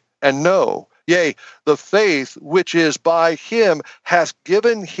see and know. Yea, the faith which is by him hath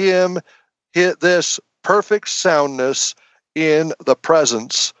given him this perfect soundness in the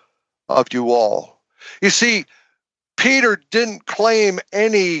presence of you all. You see, Peter didn't claim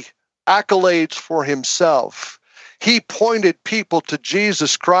any accolades for himself. He pointed people to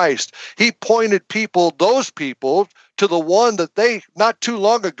Jesus Christ. He pointed those people, to the one that they, not too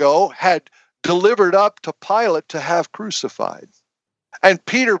long ago, had delivered up to Pilate to have crucified. And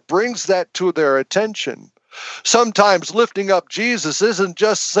Peter brings that to their attention. Sometimes lifting up Jesus isn't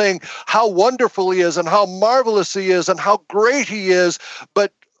just saying how wonderful he is and how marvelous he is and how great he is,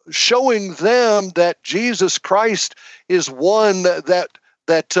 but showing them that Jesus Christ is one that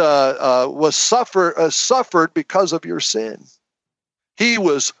was suffered because of your sin. He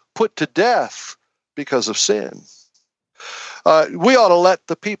was put to death because of sin. We ought to let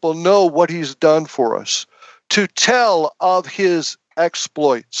the people know what he's done for us, to tell of his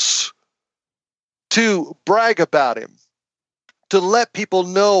exploits, to brag about him, to let people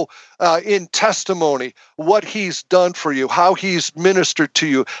know in testimony what he's done for you, how he's ministered to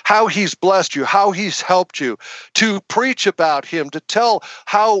you, how he's blessed you, how he's helped you, to preach about him, to tell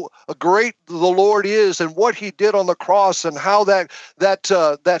how great the Lord is and what he did on the cross, and how that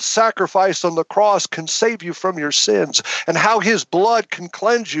sacrifice on the cross can save you from your sins, and how his blood can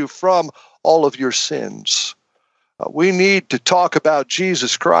cleanse you from all of your sins. We need to talk about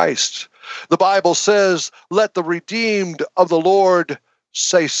Jesus Christ. The Bible says, let the redeemed of the Lord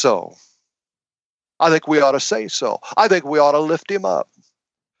say so. I think we ought to say so. I think we ought to lift him up.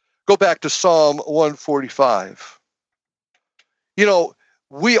 Go back to Psalm 145.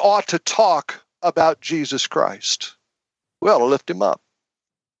 We ought to talk about Jesus Christ. We ought to lift him up.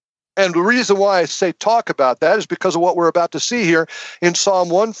 And the reason why I say talk about that is because of what we're about to see here in Psalm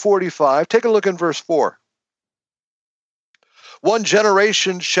 145. Take a look in verse 4. One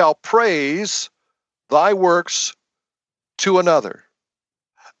generation shall praise thy works to another,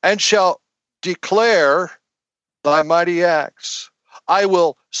 and shall declare thy mighty acts. I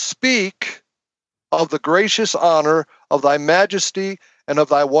will speak of the gracious honor of thy majesty and of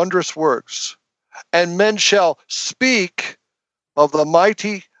thy wondrous works. And men shall speak of the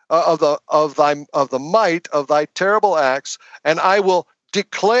mighty of the might of thy terrible acts, and I will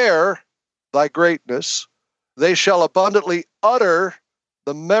declare thy greatness. They shall abundantly utter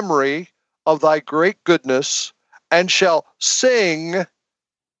the memory of thy great goodness, and shall sing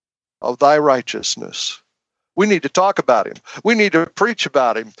of thy righteousness. We need to talk about him. We need to preach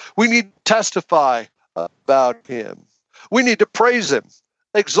about him. We need to testify about him. We need to praise him,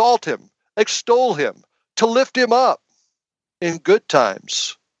 exalt him, extol him, to lift him up in good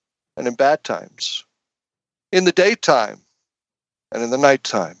times and in bad times, in the daytime and in the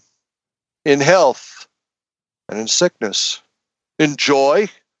nighttime, in health and in sickness, in joy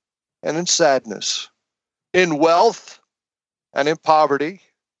and in sadness, in wealth and in poverty,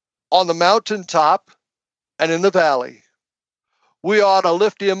 on the mountaintop and in the valley. We ought to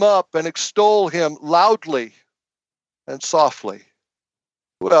lift him up and extol him loudly and softly.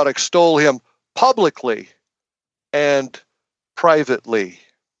 We ought to extol him publicly and privately.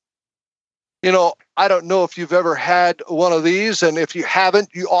 You know, I don't know if you've ever had one of these, and if you haven't,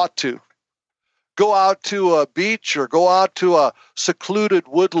 you ought to. Go out to a beach or go out to a secluded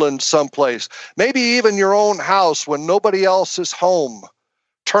woodland someplace, maybe even your own house when nobody else is home.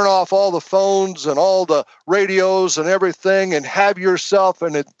 Turn off all the phones and all the radios and everything and have yourself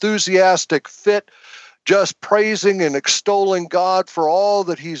an enthusiastic fit, just praising and extolling God for all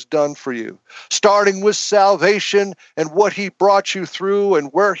that he's done for you, starting with salvation and what he brought you through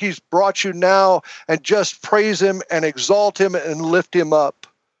and where he's brought you now, and just praise him and exalt him and lift him up.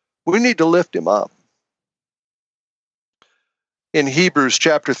 We need to lift him up. In Hebrews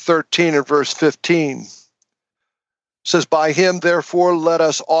chapter 13 and verse 15, it says, by him, therefore, let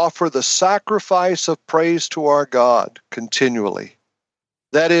us offer the sacrifice of praise to our God continually.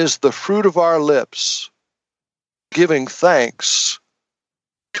 That is the fruit of our lips, giving thanks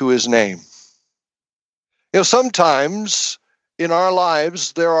to his name. You know, sometimes in our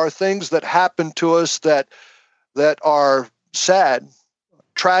lives, there are things that happen to us that are sad,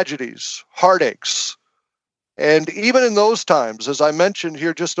 tragedies, heartaches. And even in those times, as I mentioned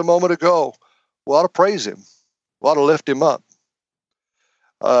here just a moment ago, we ought to praise him. We ought to lift him up.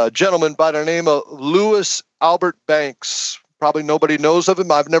 A gentleman by the name of Louis Albert Banks, probably nobody knows of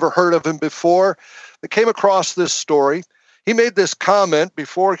him. I've never heard of him before. I came across this story. He made this comment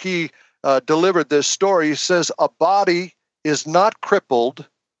before he delivered this story. He says, a body is not crippled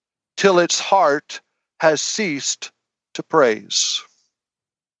till its heart has ceased to praise.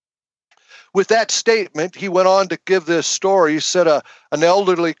 With that statement, he went on to give this story. He said an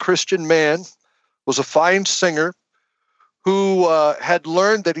elderly Christian man was a fine singer who had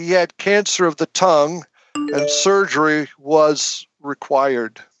learned that he had cancer of the tongue and surgery was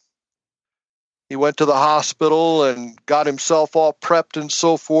required. He went to the hospital and got himself all prepped and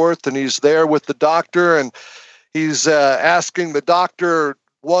so forth, and he's there with the doctor, and he's asking the doctor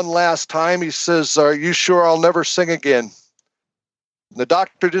one last time. He says, are you sure I'll never sing again? The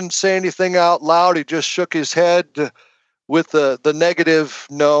doctor didn't say anything out loud. He just shook his head with the negative,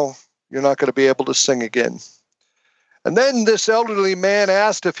 no, you're not going to be able to sing again. And then this elderly man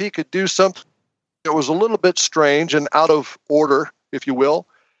asked if he could do something that was a little bit strange and out of order, if you will.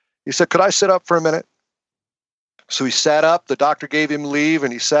 He said, could I sit up for a minute? So he sat up. The doctor gave him leave,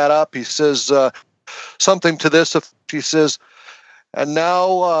 and he sat up. He says something to this effect. He says, and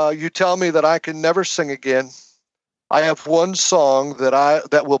now you tell me that I can never sing again. I have one song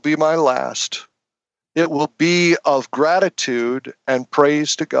that will be my last. It will be of gratitude and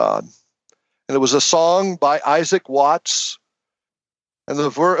praise to God. And it was a song by Isaac Watts. And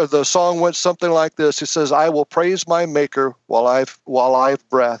the song went something like this. It says, I will praise my Maker while I've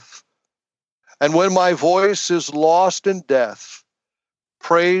breath. And when my voice is lost in death,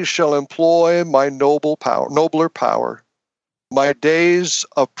 praise shall employ my nobler power. My days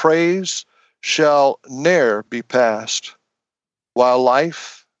of praise shall ne'er be past, while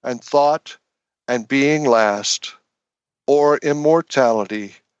life and thought and being last, or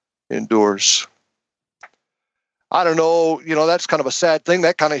immortality endures. I don't know, that's kind of a sad thing.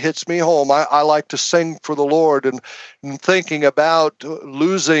 That kind of hits me home. I like to sing for the Lord, and thinking about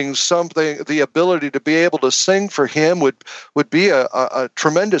losing something, the ability to be able to sing for him would be a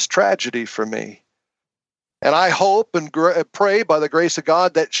tremendous tragedy for me. And I hope and pray by the grace of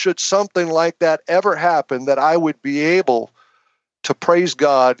God that should something like that ever happen, that I would be able to praise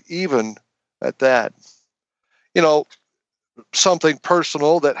God even at that. Something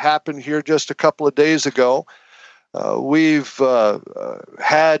personal that happened here just a couple of days ago. We've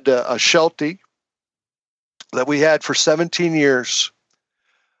had a Sheltie that we had for 17 years.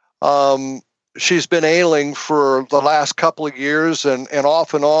 She's been ailing for the last couple of years, and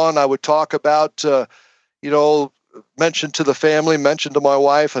off and on I would talk about, mention to the family, mention to my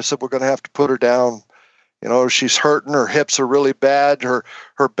wife. I said, we're going to have to put her down. She's hurting. Her hips are really bad. Her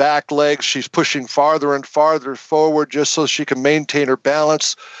back legs, she's pushing farther and farther forward just so she can maintain her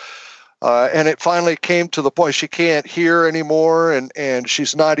balance. And it finally came to the point she can't hear anymore, and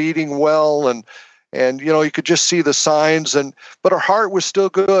she's not eating well, and you could just see the signs, but her heart was still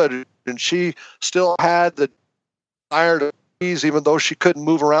good, and she still had the desire to please, even though she couldn't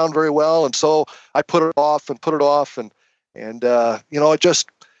move around very well. And so I put it off, and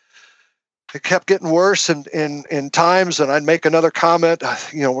it kept getting worse in times, and I'd make another comment,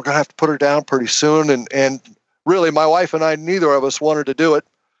 we're going to have to put her down pretty soon, and really my wife and I, neither of us wanted to do it.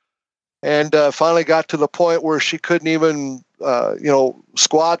 And finally got to the point where she couldn't even,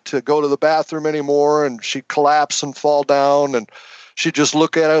 squat to go to the bathroom anymore, and she'd collapse and fall down, and she'd just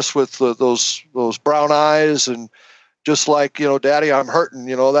look at us with those brown eyes, and just like, Daddy, I'm hurting,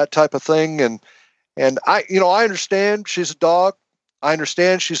 that type of thing. And I understand she's a dog. I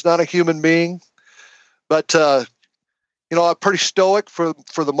understand she's not a human being, but I'm pretty stoic for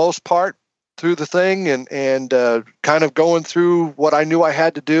the most part through the thing, and kind of going through what I knew I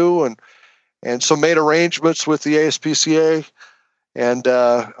had to do, and so made arrangements with the ASPCA, and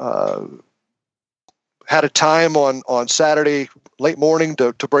had a time on Saturday late morning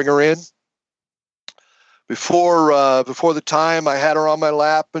to bring her in. Before the time, I had her on my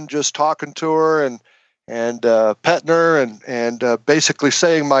lap and just talking to her and petting her and basically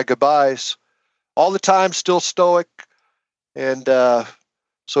saying my goodbyes. All the time, still stoic, and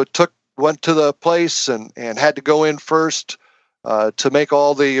so went to the place and had to go in first to make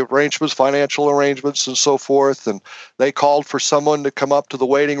all the arrangements, financial arrangements and so forth. And they called for someone to come up to the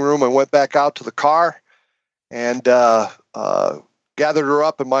waiting room, and went back out to the car and gathered her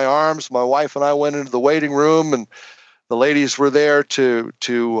up in my arms. My wife and I went into the waiting room, and the ladies were there to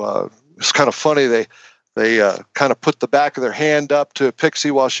it's kind of funny. They kind of put the back of their hand up to Pixie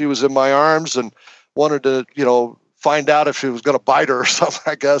while she was in my arms, and wanted to, find out if she was going to bite her or something,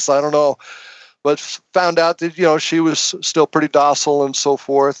 I guess. I don't know. But found out that, she was still pretty docile and so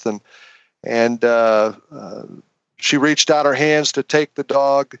forth. And she reached out her hands to take the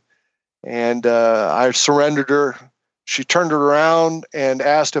dog, and I surrendered her. She turned it around and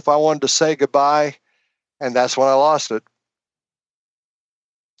asked if I wanted to say goodbye, and that's when I lost it.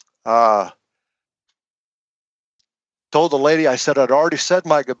 Told the lady, I said I'd already said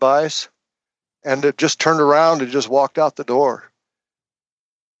my goodbyes, and it just turned around and just walked out the door.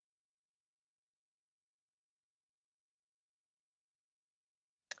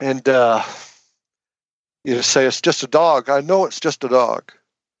 And you say, it's just a dog. I know it's just a dog.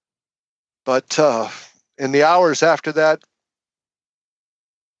 But in the hours after that,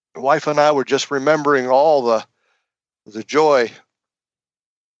 my wife and I were just remembering all the joy.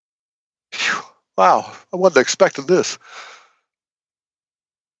 Whew, wow, I wasn't expecting this.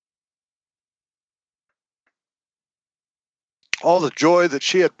 All the joy that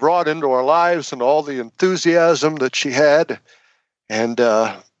she had brought into our lives, and all the enthusiasm that she had, and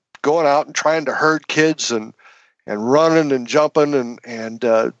going out and trying to herd kids, and running and jumping and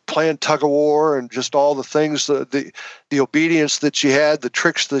playing tug of war, and just all the things, the obedience that she had, the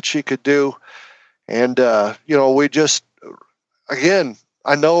tricks that she could do. And, we just, again,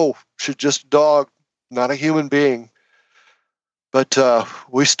 I know she's just a dog, not a human being. But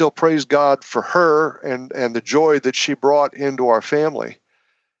we still praise God for her and the joy that she brought into our family.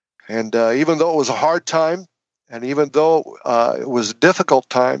 And even though it was a hard time, and even though it was a difficult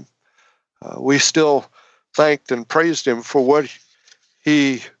time, we still thanked and praised him for what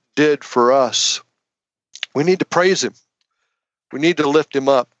he did for us. We need to praise him. We need to lift him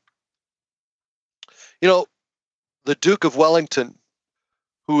up. The Duke of Wellington,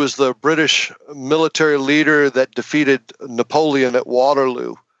 who was the British military leader that defeated Napoleon at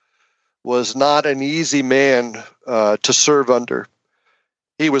Waterloo, was not an easy man to serve under.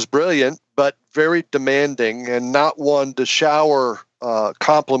 He was brilliant, but very demanding, and not one to shower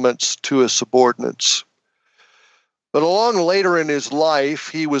compliments to his subordinates. But along later in his life,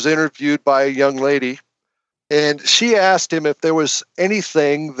 he was interviewed by a young lady, and she asked him if there was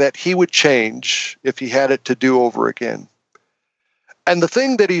anything that he would change if he had it to do over again. And the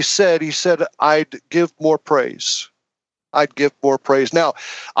thing that he said, I'd give more praise. I'd give more praise. Now,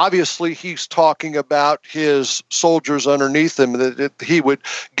 obviously, he's talking about his soldiers underneath him, that he would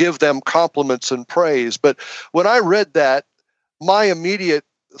give them compliments and praise. But when I read that, my immediate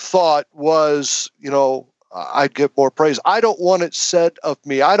thought was, I'd give more praise. I don't want it said of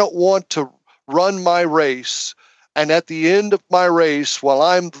me. I don't want to run my race, and at the end of my race, while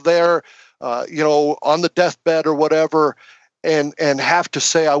I'm there, on the deathbed or whatever, and have to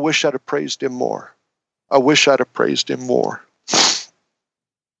say, I wish I'd have praised him more. I wish I'd have praised him more.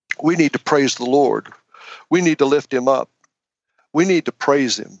 We need to praise the Lord. We need to lift him up. We need to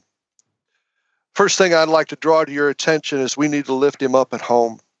praise him. First thing I'd like to draw to your attention is we need to lift him up at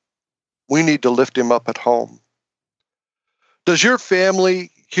home. We need to lift him up at home. Does your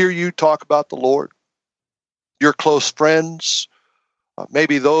family hear you talk about the Lord? Your close friends,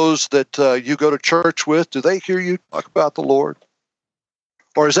 maybe those that you go to church with, do they hear you talk about the Lord?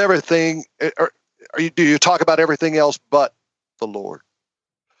 Or is everything, do you talk about everything else but the Lord?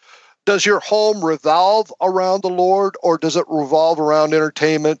 Does your home revolve around the Lord, or does it revolve around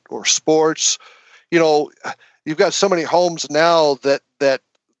entertainment or sports? You know, you've got so many homes now that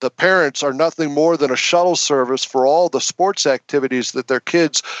the parents are nothing more than a shuttle service for all the sports activities that their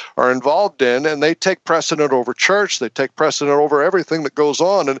kids are involved in, and they take precedent over church. They take precedent over everything that goes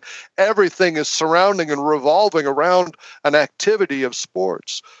on, and everything is surrounding and revolving around an activity of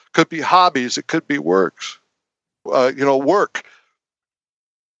sports. Could be hobbies. It could be work.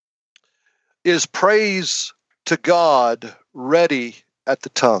 Is praise to God ready at the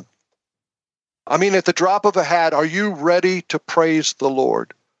tongue? I mean, at the drop of a hat, are you ready to praise the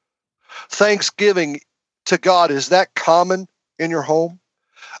Lord? Thanksgiving to God, is that common in your home?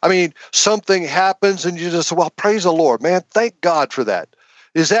 I mean, something happens and you just say, well, praise the Lord, man, thank God for that.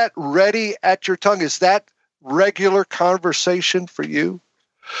 Is that ready at your tongue? Is that regular conversation for you?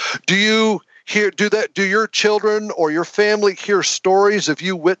 Do your children or your family hear stories of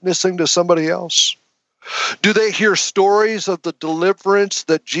you witnessing to somebody else? Do they hear stories of the deliverance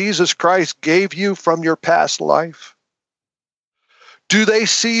that Jesus Christ gave you from your past life? Do they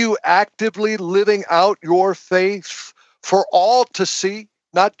see you actively living out your faith for all to see,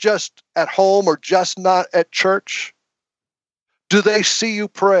 not just at home or just not at church? Do they see you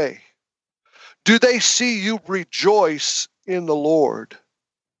pray? Do they see you rejoice in the Lord?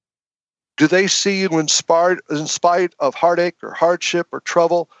 Do they see you in spite of heartache or hardship or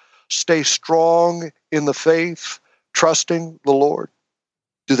trouble, stay strong in the faith, trusting the Lord?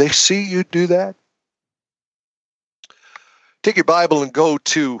 Do they see you do that? Take your Bible and go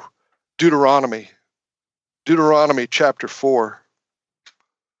to Deuteronomy. Deuteronomy chapter 4.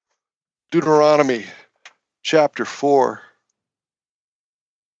 Deuteronomy chapter 4.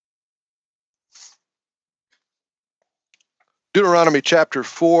 Deuteronomy chapter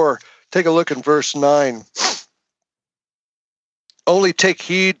 4. Take a look in verse 9. Only take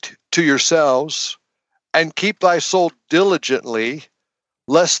heed to yourselves and keep thy soul diligently,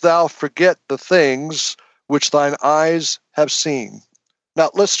 lest thou forget the things which thine eyes have seen.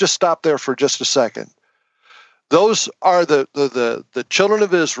 Now, let's just stop there for just a second. Those are the children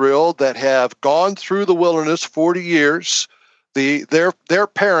of Israel that have gone through the wilderness 40 years. Their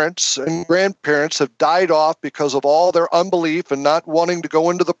parents and grandparents have died off because of all their unbelief and not wanting to go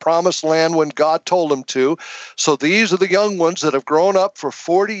into the promised land when God told them to. So these are the young ones that have grown up for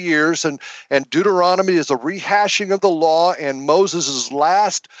 40 years, and Deuteronomy is a rehashing of the law and Moses'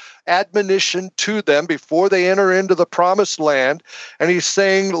 last admonition to them before they enter into the promised land. And he's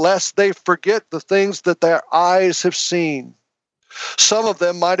saying, lest they forget the things that their eyes have seen. Some of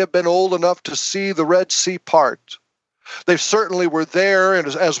them might have been old enough to see the Red Sea part. They certainly were there, and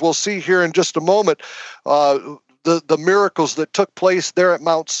as we'll see here in just a moment, the miracles that took place there at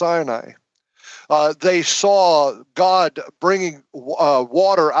Mount Sinai. They saw God bringing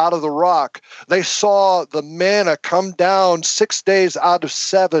water out of the rock. They saw the manna come down 6 days out of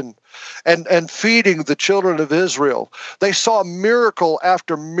 7 and feeding the children of Israel. They saw miracle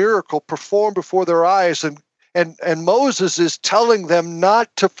after miracle performed before their eyes, and Moses is telling them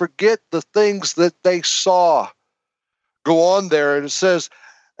not to forget the things that they saw. Go on there, and it says,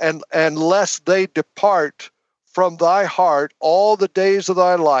 and lest they depart from thy heart all the days of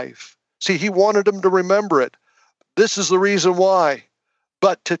thy life. See, he wanted them to remember it. This is the reason why.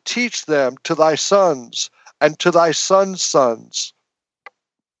 But to teach them to thy sons and to thy sons' sons.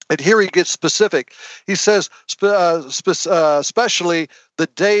 And here he gets specific. He says, especially the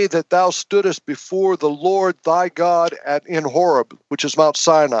day that thou stoodest before the Lord thy God in Horeb, which is Mount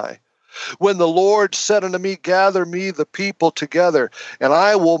Sinai. When the Lord said unto me, gather me the people together, and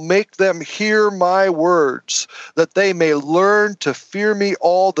I will make them hear my words, that they may learn to fear me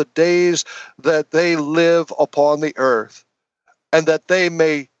all the days that they live upon the earth, and that they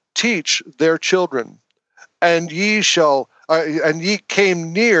may teach their children. And ye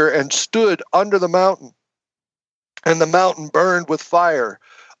came near and stood under the mountain, and the mountain burned with fire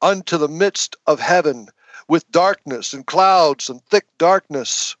unto the midst of heaven, with darkness and clouds and thick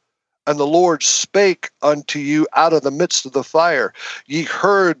darkness. And the Lord spake unto you out of the midst of the fire. Ye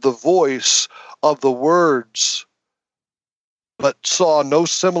heard the voice of the words, but saw no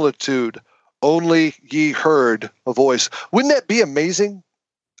similitude, only ye heard a voice. Wouldn't that be amazing?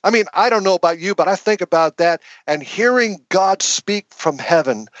 I mean, I don't know about you, but I think about that and hearing God speak from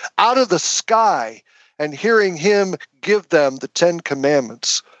heaven out of the sky and hearing him give them the 10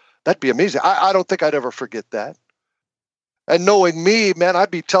 Commandments. That'd be amazing. I don't think I'd ever forget that. And knowing me, man,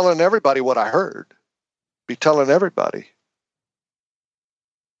 I'd be telling everybody what I heard. Be telling everybody.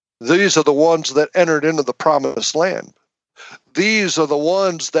 These are the ones that entered into the promised land. These are the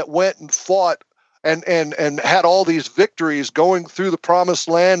ones that went and fought and had all these victories going through the promised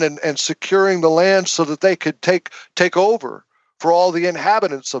land and securing the land so that they could take over for all the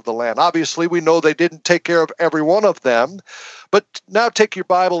inhabitants of the land. Obviously, we know they didn't take care of every one of them. But now take your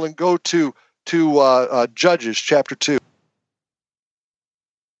Bible and go to Judges chapter 2.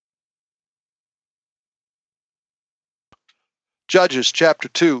 Judges chapter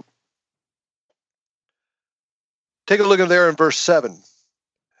 2. Take a look in there in verse 7.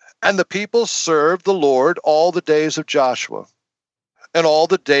 And the people served the Lord all the days of Joshua, and all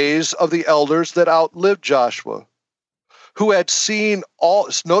the days of the elders that outlived Joshua, who had seen all,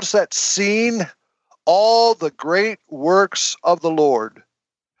 notice that, seen all the great works of the Lord,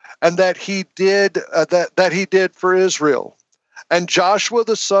 and that he did that he did for Israel. And Joshua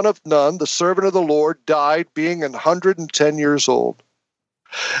the son of Nun, the servant of the Lord, died being 110 years old.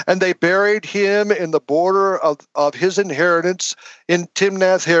 And they buried him in the border of his inheritance in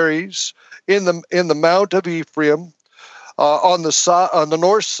Timnath-Heres, in the mount of Ephraim, on the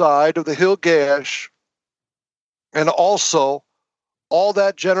north side of the hill Gaash. And also all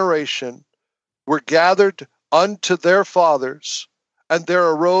that generation were gathered unto their fathers, and there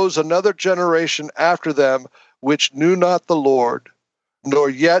arose another generation after them which knew not the Lord, nor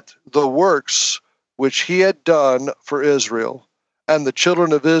yet the works which he had done for Israel. And the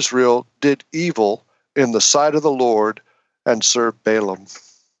children of Israel did evil in the sight of the Lord and served Balaam.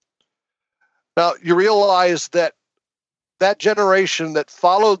 Now, you realize that that generation that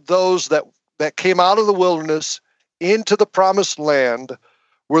followed those that came out of the wilderness into the promised land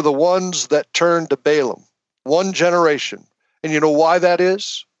were the ones that turned to Balaam. One generation. And you know why that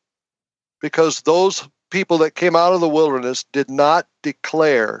is? Because those people that came out of the wilderness did not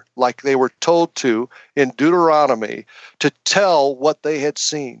declare, like they were told to in Deuteronomy, to tell what they had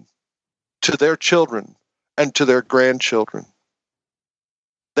seen to their children and to their grandchildren.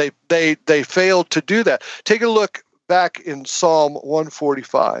 They failed to do that. Take a look back in Psalm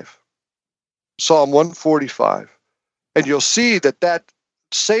 145. Psalm 145. And you'll see that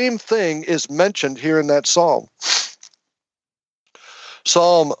same thing is mentioned here in that psalm.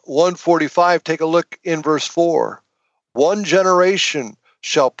 Psalm 145, take a look in verse 4. One generation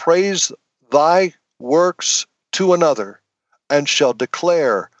shall praise thy works to another, and shall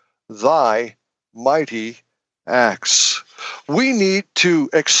declare thy mighty acts. We need to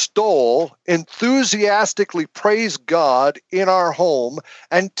extol, enthusiastically praise God in our home,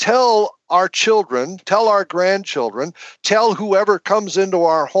 and tell our children, tell our grandchildren, tell whoever comes into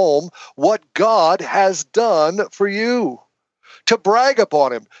our home what God has done for you. To brag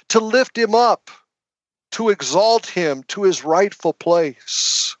upon him, to lift him up, to exalt him to his rightful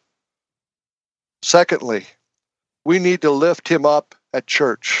place. Secondly, we need to lift him up at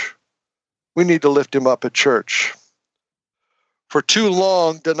church. We need to lift him up at church. For too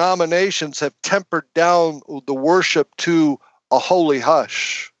long, denominations have tempered down the worship to a holy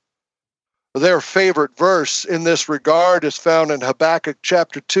hush. Their favorite verse in this regard is found in Habakkuk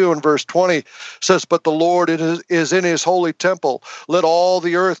chapter 2 and verse 20. It says, but the Lord is in his holy temple. Let all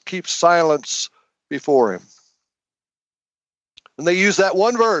the earth keep silence before him. And they use that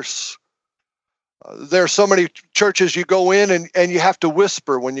one verse. There are so many churches you go in and you have to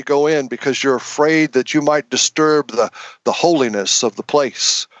whisper when you go in because you're afraid that you might disturb the holiness of the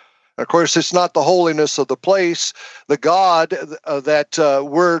place. Of course, it's not the holiness of the place. The God that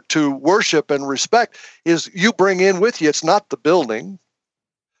we're to worship and respect is you bring in with you. It's not the building.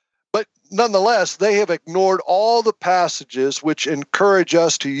 But nonetheless, they have ignored all the passages which encourage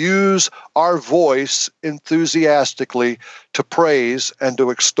us to use our voice enthusiastically to praise and to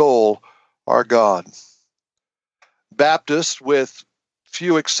extol our God. Baptists, with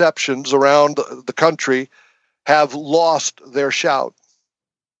few exceptions around the country, have lost their shout,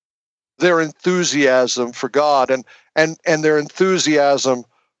 their enthusiasm for God, and their enthusiasm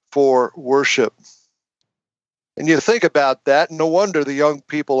for worship. And you think about that, no wonder the young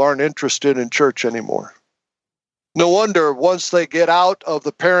people aren't interested in church anymore. No wonder once they get out of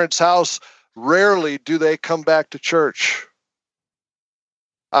the parents' house, rarely do they come back to church.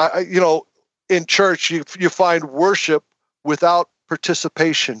 In church, you find worship without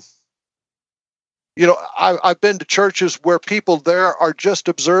participation. I've been to churches where people there are just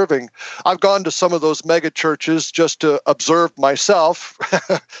observing. I've gone to some of those mega churches just to observe myself,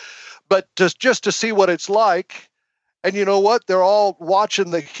 but just to see what it's like. And you know what? They're all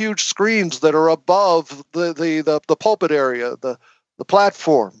watching the huge screens that are above the pulpit area, the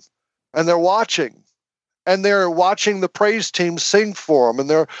platform, and they're watching. And they're watching the praise team sing for them, and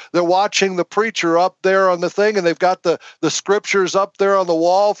they're watching the preacher up there on the thing, and they've got the scriptures up there on the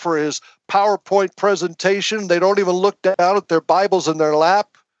wall for his PowerPoint presentation. They don't even look down at their Bibles in their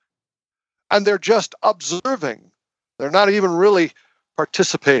lap, and they're just observing. They're not even really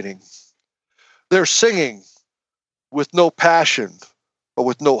participating. They're singing with no passion or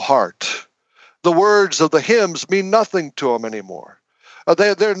with no heart. The words of the hymns mean nothing to them anymore.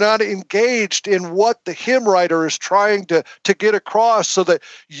 They're not engaged in what the hymn writer is trying to get across, so that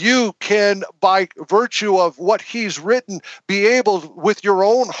you can, by virtue of what he's written, be able with your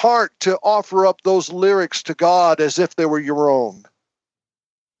own heart to offer up those lyrics to God as if they were your own.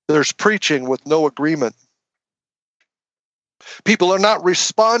 There's preaching with no agreement. People are not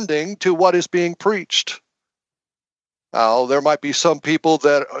responding to what is being preached. Now, there might be some people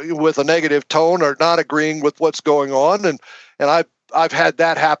that, with a negative tone, are not agreeing with what's going on, and I've had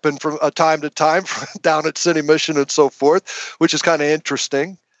that happen from time to time down at City Mission and so forth, which is kind of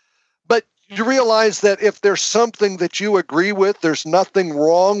interesting. But you realize that if there's something that you agree with, there's nothing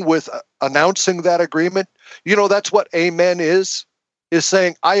wrong with announcing that agreement. That's what amen is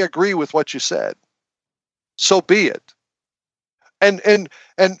saying, I agree with what you said. So be it. And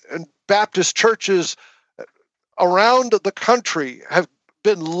Baptist churches around the country have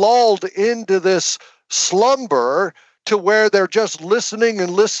been lulled into this slumber to where they're just listening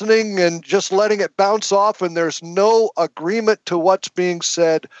and just letting it bounce off, and there's no agreement to what's being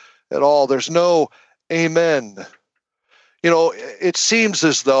said at all. There's no amen. It seems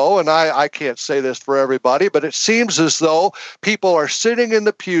as though, and I can't say this for everybody, but it seems as though people are sitting in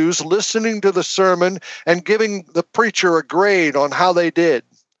the pews listening to the sermon and giving the preacher a grade on how they did,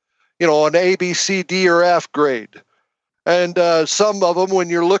 an A, B, C, D, or F grade. And some of them,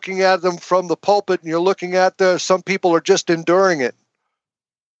 when you're looking at them from the pulpit and you're looking at some people are just enduring it.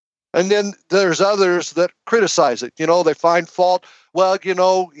 And then there's others that criticize it. They find fault. Well,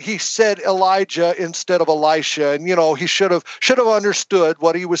 he said Elijah instead of Elisha, and he should have understood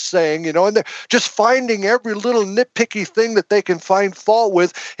what he was saying. And they're just finding every little nitpicky thing that they can find fault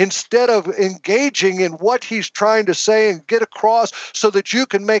with, instead of engaging in what he's trying to say and get across, so that you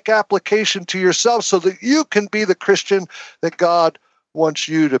can make application to yourself, so that you can be the Christian that God wants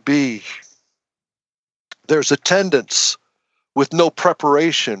you to be. There's attendance with no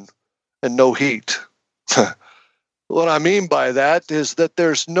preparation and no heat. What I mean by that is that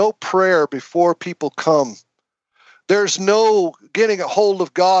there's no prayer before people come. There's no getting a hold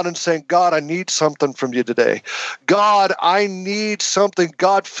of God and saying, God, I need something from you today. God, I need something.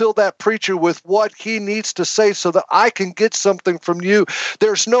 God, fill that preacher with what he needs to say so that I can get something from you.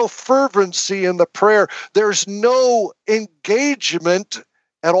 There's no fervency in the prayer. There's no engagement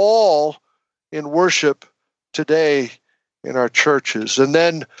at all in worship today in our churches. And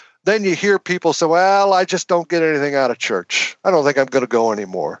then you hear people say, well, I just don't get anything out of church. I don't think I'm going to go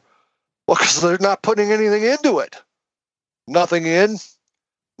anymore. Well, because they're not putting anything into it. Nothing in,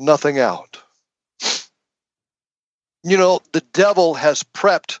 nothing out. The devil has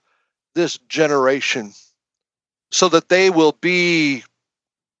prepped this generation so that they will be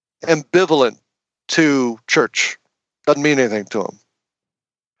ambivalent to church. Doesn't mean anything to them.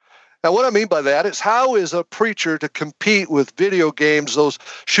 Now, what I mean by that is, how is a preacher to compete with video games, those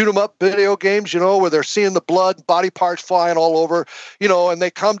shoot-'em-up video games, where they're seeing the blood, body parts flying all over, and they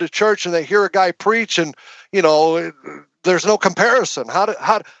come to church and they hear a guy preach, and, there's no comparison.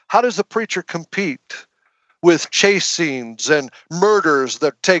 How does a preacher compete with chase scenes and murders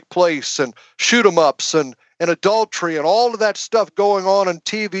that take place and shoot-'em-ups and adultery and all of that stuff going on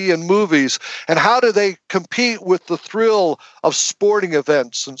TV and movies? And how do they compete with the thrill of sporting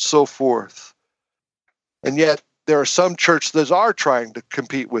events and so forth? And yet there are some churches that are trying to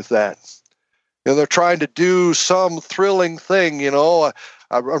compete with that. They're trying to do some thrilling thing.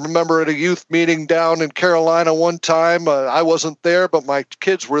 I remember at a youth meeting down in Carolina one time, I wasn't there, but my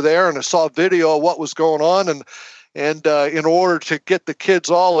kids were there, and I saw a video of what was going on. And in order to get the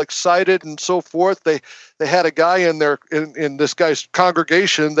kids all excited and so forth, they had a guy in this guy's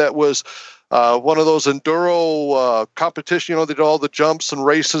congregation that was one of those enduro competition. They did all the jumps and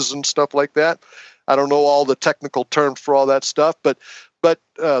races and stuff like that. I don't know all the technical terms for all that stuff, but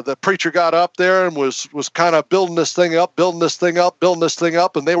the preacher got up there and was kind of building this thing up,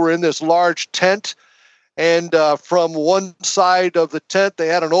 and they were in this large tent. And from one side of the tent, they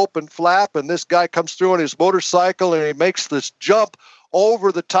had an open flap, and this guy comes through on his motorcycle, and he makes this jump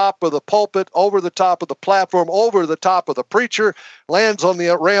over the top of the pulpit, over the top of the platform, over the top of the preacher, lands on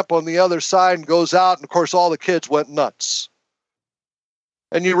the ramp on the other side, and goes out. And, of course, all the kids went nuts.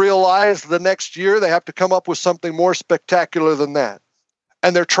 And you realize the next year they have to come up with something more spectacular than that.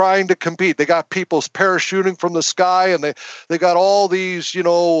 And they're trying to compete. They got people parachuting from the sky, and they got all these,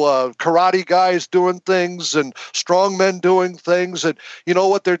 karate guys doing things and strongmen doing things. And you know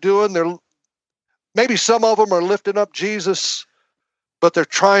what they're doing? Maybe some of them are lifting up Jesus, but they're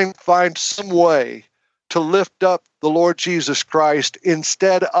trying to find some way to lift up the Lord Jesus Christ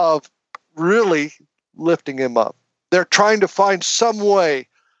instead of really lifting him up. They're trying to find some way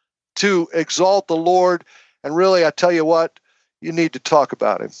to exalt the Lord. And really, I tell you what, you need to talk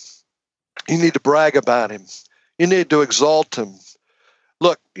about him. You need to brag about him. You need to exalt him.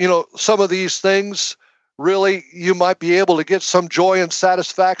 Look, some of these things, really, you might be able to get some joy and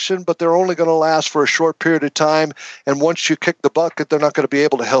satisfaction, but they're only going to last for a short period of time. And once you kick the bucket, they're not going to be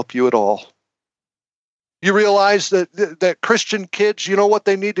able to help you at all. You realize that Christian kids, you know what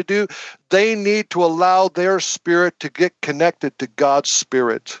they need to do? They need to allow their spirit to get connected to God's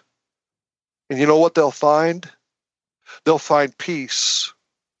spirit. And you know what they'll find? They'll find peace.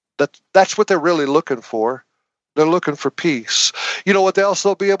 That's what they're really looking for. They're looking for peace. You know what they'll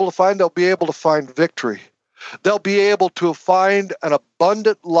also be able to find? They'll be able to find victory. They'll be able to find an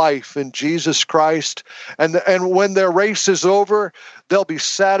abundant life in Jesus Christ. And when their race is over, they'll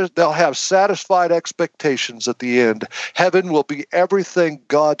have satisfied expectations at the end. Heaven will be everything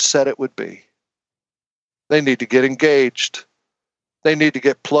God said it would be. They need to get engaged. They need to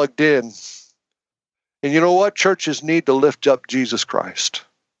get plugged in. And you know what? Churches need to lift up Jesus Christ.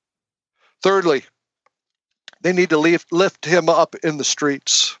 Thirdly, they need to lift him up in the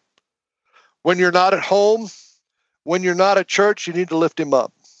streets. When you're not at home, when you're not at church, you need to lift him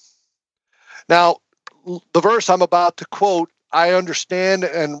up. Now, the verse I'm about to quote, I understand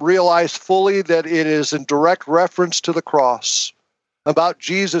and realize fully that it is in direct reference to the cross, about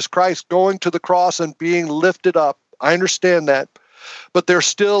Jesus Christ going to the cross and being lifted up. I understand that. But there's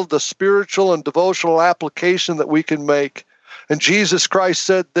still the spiritual and devotional application that we can make. And Jesus Christ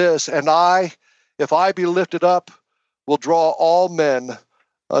said this, and I, if I be lifted up, will draw all men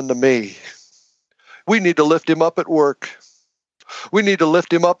unto me. We need to lift him up at work. We need to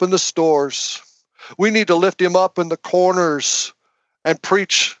lift him up in the stores. We need to lift him up in the corners and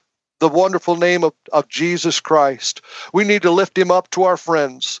preach the wonderful name of Jesus Christ. We need to lift him up to our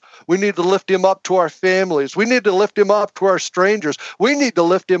friends. We need to lift him up to our families. We need to lift him up to our strangers. We need to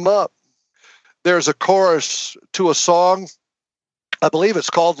lift him up. There's a chorus to a song. I believe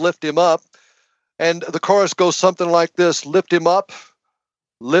it's called Lift Him Up. And the chorus goes something like this: lift him up,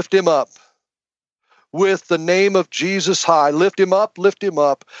 with the name of Jesus high. Lift him up,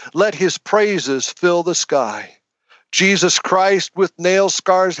 let his praises fill the sky. Jesus Christ with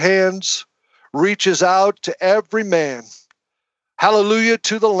nail-scarred hands reaches out to every man. Hallelujah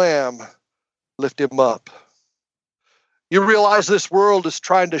to the Lamb. Lift him up. You realize this world is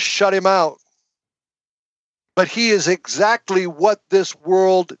trying to shut him out, but he is exactly what this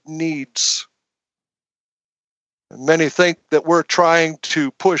world needs. And many think that we're trying to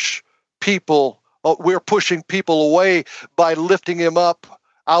push people, we're pushing people away by lifting him up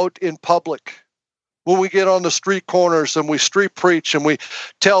out in public. When we get on the street corners and we street preach and we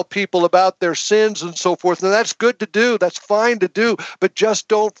tell people about their sins and so forth, and that's good to do, that's fine to do, but just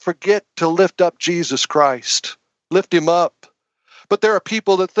don't forget to lift up Jesus Christ. Lift him up. But there are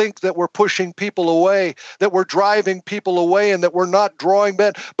people that think that we're pushing people away, that we're driving people away, and that we're not drawing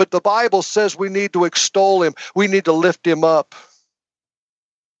men. But the Bible says we need to extol him. We need to lift him up.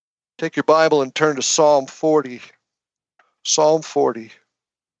 Take your Bible and turn to Psalm 40. Psalm 40.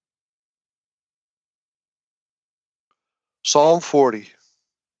 Psalm 40.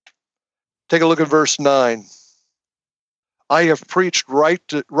 Take a look at verse 9. I have preached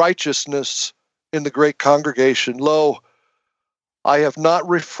righteousness in the great congregation. Lo, I have not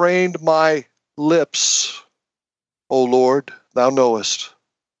refrained my lips, O Lord, thou knowest.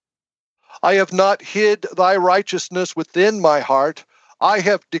 I have not hid thy righteousness within my heart. I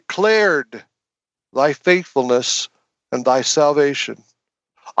have declared thy faithfulness and thy salvation.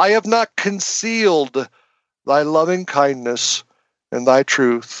 I have not concealed thy loving kindness and thy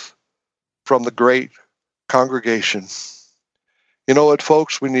truth from the great congregation. You know what,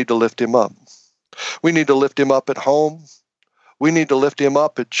 folks? We need to lift him up. We need to lift him up at home. We need to lift him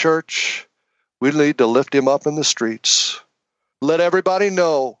up at church. We need to lift him up in the streets. Let everybody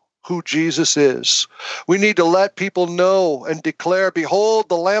know who Jesus is. We need to let people know and declare, behold,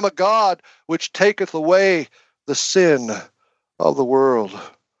 the Lamb of God, which taketh away the sin of the world.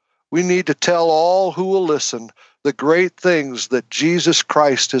 We need to tell all who will listen the great things that Jesus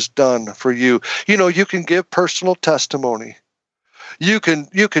Christ has done for you. You know, you can give personal testimony. You can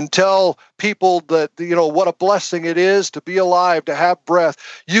tell people that, you know, what a blessing it is to be alive, to have breath.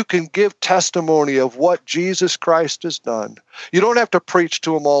 You can give testimony of what Jesus Christ has done. You don't have to preach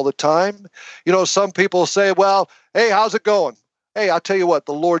to them all the time. You know, some people say, well, hey, how's it going? Hey, I'll tell you what,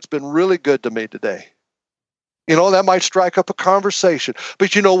 the Lord's been really good to me today. You know, that might strike up a conversation.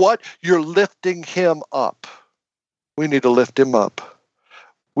 But you know what? You're lifting him up. We need to lift him up.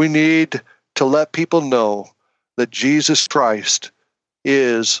 We need to let people know that Jesus Christ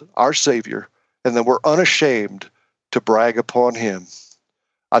is our Savior, and that we're unashamed to brag upon him.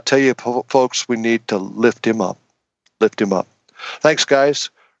 I tell you, folks, we need to lift him up. Lift him up. Thanks,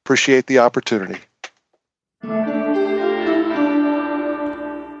 guys. Appreciate the opportunity.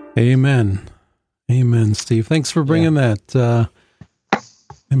 Amen. Amen, Steve. Thanks for bringing that.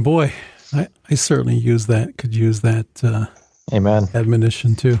 And boy, I certainly could use that Amen.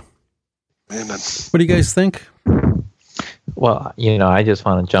 admonition too. Amen. What do you guys think? Well, you know, I just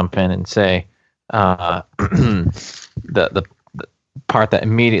want to jump in and say the part that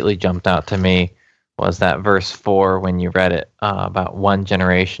immediately jumped out to me was that verse 4 when you read it about one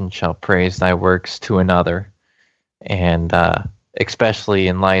generation shall praise thy works to another. And especially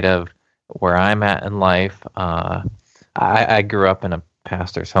in light of where I'm at in life, I grew up in a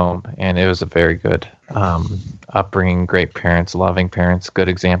pastor's home, and it was a very good upbringing, great parents, loving parents, good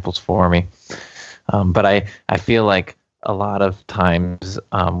examples for me. But I feel like a lot of times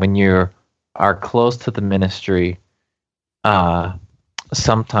when you are close to the ministry,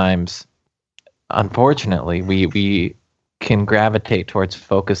 sometimes, unfortunately, we can gravitate towards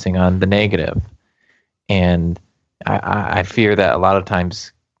focusing on the negative. And I fear that a lot of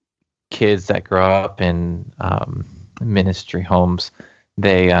times kids that grow up in ministry homes,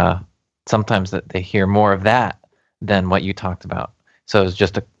 they sometimes they hear more of that than what you talked about. So it's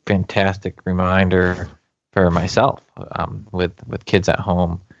just a fantastic reminder for myself with kids at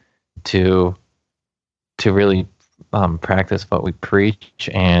home to really practice what we preach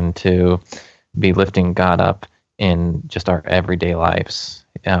and to be lifting God up in just our everyday lives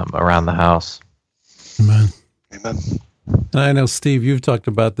around the house. Amen. Amen. And I know, Steve, you've talked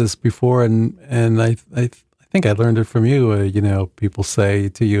about this before, and I think I learned it from you. You know, people say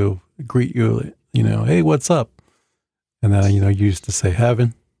to you, greet you, you know, hey, what's up? And you know, you used to say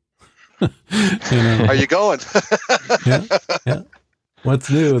heaven. You know, are you going? yeah. What's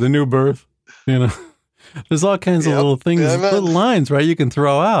new? The new birth. You know, there's all kinds of little things, little lines, right? You can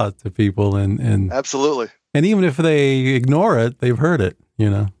throw out to people, and absolutely. And even if they ignore it, they've heard it. You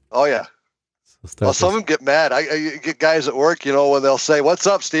know. Oh yeah. Well, some of them get mad. I get guys at work, you know, when they'll say, "What's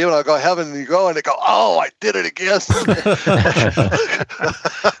up, Steve?" And I'll go, "Heaven," and you go, and they go, "Oh, I did it again."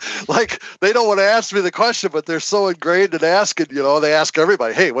 Like they don't want to ask me the question, but they're so ingrained in asking. You know, they ask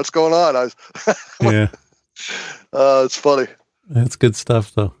everybody, "Hey, what's going on?" Yeah. It's funny. That's good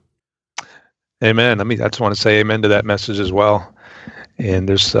stuff, though. Amen. I mean, I just want to say amen to that message as well. And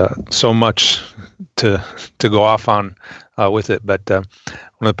there's so much to go off on with it. But one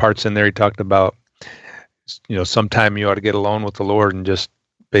of the parts in there he talked about, you know, sometime you ought to get alone with the Lord and just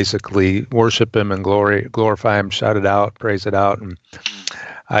basically worship him and glorify him, shout it out, praise it out. And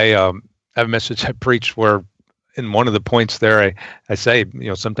I have a message I preached where in one of the points there, I say, you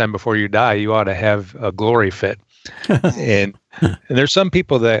know, sometime before you die, you ought to have a glory fit. and there's some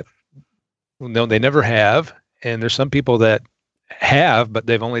people that, no, they never have. And there's some people that have, but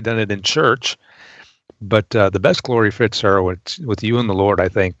they've only done it in church. But the best glory fits are with you and the Lord, I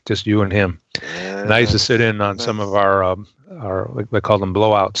think, just you and him. And I used to sit in on some of our we call them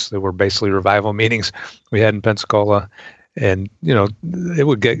blowouts. They were basically revival meetings we had in Pensacola, and you know, it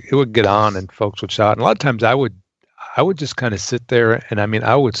would get on, and folks would shout. And a lot of times I would just kind of sit there, and I mean,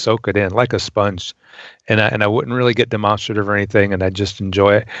 I would soak it in like a sponge, and I wouldn't really get demonstrative or anything, and I'd just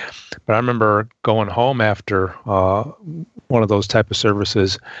enjoy it. But I remember going home after one of those type of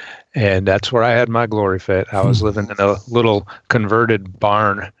services, and that's where I had my glory fit. I was living in a little converted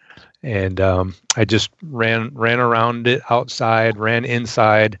barn, and I just ran around it outside, ran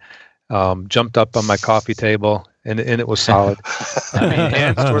inside, jumped up on my coffee table, and it was solid. I mean,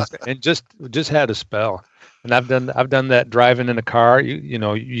 and just had a spell. And I've done that driving in a car. You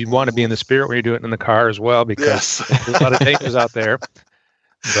know, you want to be in the spirit when you do it in the car as well, because there's a lot of dangers out there.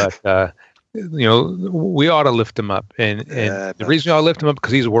 But you know, we ought to lift him up, and the reason we ought to lift him up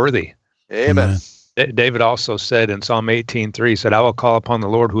because he's worthy. Amen. David also said in Psalm 18:3, said, I will call upon the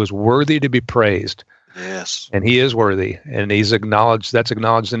Lord who is worthy to be praised. Yes. And he is worthy. And he's acknowledged, that's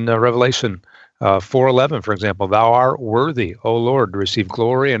acknowledged in Revelation 4:11, for example. Thou art worthy, O Lord, to receive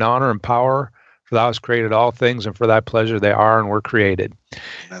glory and honor and power, for thou hast created all things, and for thy pleasure they are and were created.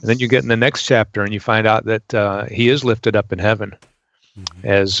 And then you get in the next chapter and you find out that he is lifted up in heaven.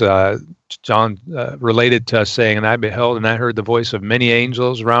 As John related to us, saying, and I beheld and I heard the voice of many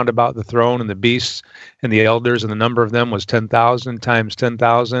angels round about the throne and the beasts and the elders, and the number of them was 10,000 times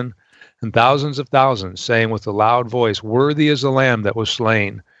 10,000, and thousands of thousands, saying with a loud voice, Worthy is the Lamb that was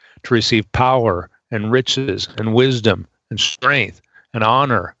slain to receive power and riches and wisdom and strength and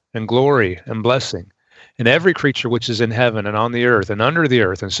honor and glory and blessing. And every creature which is in heaven and on the earth and under the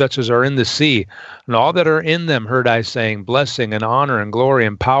earth, and such as are in the sea, and all that are in them, heard I saying, Blessing and honor and glory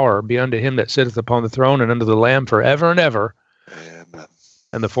and power be unto him that sitteth upon the throne and unto the Lamb forever and ever. Amen.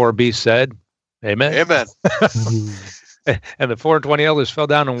 And the four beasts said, Amen. Amen. And the 24 elders fell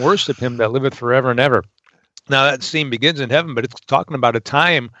down and worshipped him that liveth forever and ever. Now that scene begins in heaven, but it's talking about a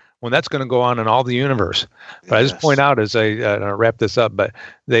time when that's going to go on in all the universe. But I just point out as I wrap this up, but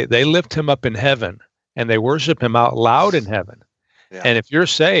they lift him up in heaven, and they worship him out loud in heaven. Yeah. And if you're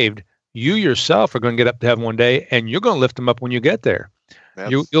saved, you yourself are going to get up to heaven one day, and you're going to lift him up when you get there.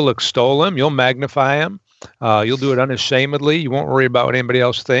 Yep. You'll extol him. You'll magnify him. You'll do it unashamedly. You won't worry about what anybody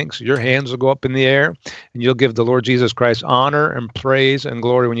else thinks. Your hands will go up in the air, and you'll give the Lord Jesus Christ honor and praise and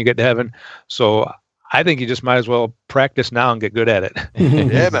glory when you get to heaven. So I think you just might as well practice now and get good at it.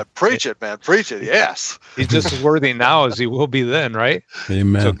 Yeah, man. Preach it, man. Preach it. Yes. He's just as worthy now as he will be then, right?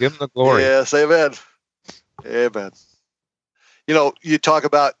 Amen. So give him the glory. Yes, amen. Amen. You know, you talk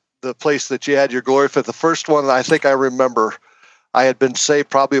about the place that you had your glory for. The first one, I think I remember, I had been saved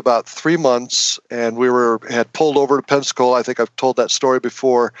probably about 3 months, and we had pulled over to Pensacola. I think I've told that story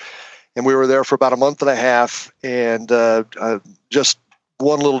before. And we were there for about a month and a half, and just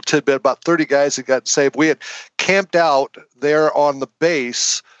one little tidbit, about 30 guys that got saved. We had camped out there on the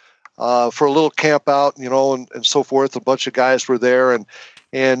base for a little camp out, you know, and so forth. A bunch of guys were there,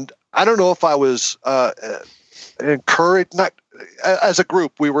 and I don't know if I was encouraged, not as a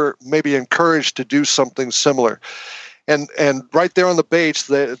group, we were maybe encouraged to do something similar. And right there on the base,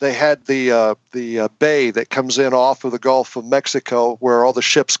 they had the bay that comes in off of the Gulf of Mexico, where all the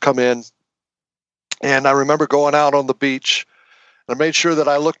ships come in. And I remember going out on the beach. I made sure that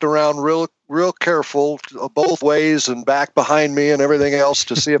I looked around real careful both ways and back behind me and everything else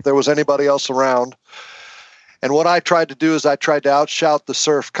to see if there was anybody else around. And what I tried to do is I tried to outshout the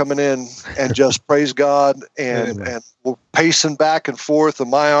surf coming in and just praise God, and we're pacing back and forth, and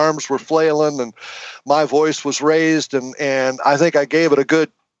my arms were flailing and my voice was raised, and I think I gave it a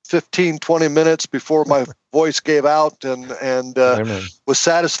good 15, 20 minutes before my voice gave out, and was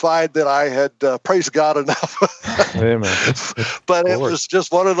satisfied that I had praised God enough. Amen. But it was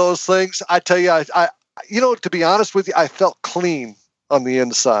just one of those things. I tell you, I to be honest with you, I felt clean on the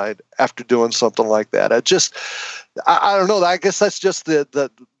inside after doing something like that. I don't know. I guess that's just the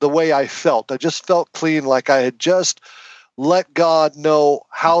way I felt. I just felt clean, like I had just let God know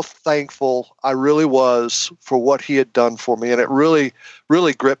how thankful I really was for what he had done for me. And it really,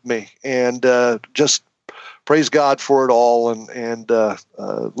 really gripped me, and just praise God for it all, and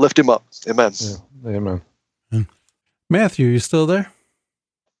lift him up. Amen. Yeah. Amen. Matthew, you still there?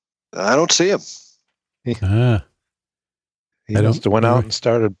 I don't see him. He must have went out and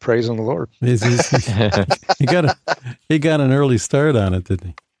started praising the Lord. He got an early start on it, didn't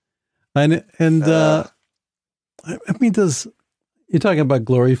he? I mean, you're talking about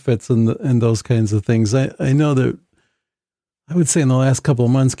glory fits and those kinds of things. I know that I would say in the last couple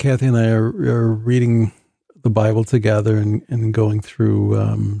of months, Kathy and I are reading the Bible together and going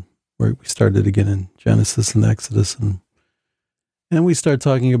through where we started again in Genesis and Exodus, and we start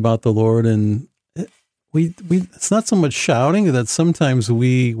talking about the Lord, and we it's not so much shouting that sometimes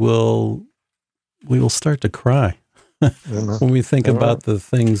we will start to cry when we think about the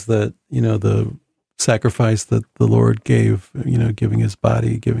things that, the sacrifice that the Lord gave, giving his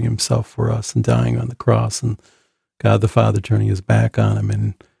body, giving himself for us, and dying on the cross, and God the Father turning his back on him.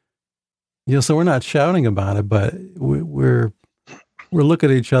 And, so we're not shouting about it, but we're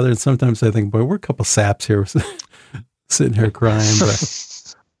looking at each other, and sometimes I think, boy, we're a couple saps here sitting here crying,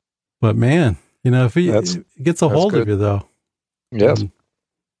 but man, if it gets a hold of you, though. Yes.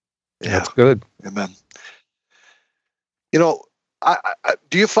 That's good. Amen. I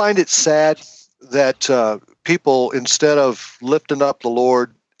do you find it sad that people, instead of lifting up the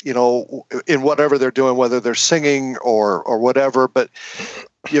Lord, in whatever they're doing, whether they're singing or whatever, but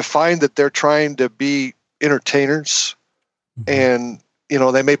you find that they're trying to be entertainers, and,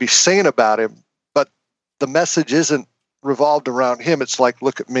 they may be singing about him, but the message isn't revolved around him. It's like,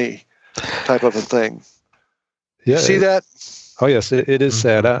 look at me type of a thing. Yeah. See that? Oh yes, it is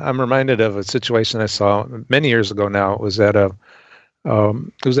sad. I'm reminded of a situation I saw many years ago now. It was at a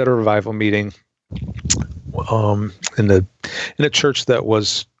revival meeting in a church that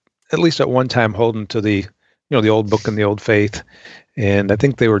was at least at one time holding to the old book and the old faith, and I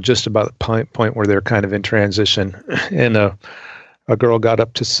think they were just about the point where they're kind of in transition. And a girl got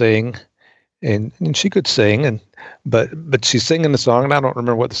up to sing, and she could sing, but she's singing the song, and I don't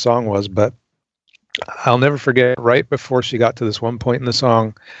remember what the song was, but I'll never forget, right before she got to this one point in the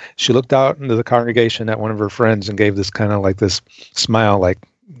song, she looked out into the congregation at one of her friends and gave this kind of like this smile, like,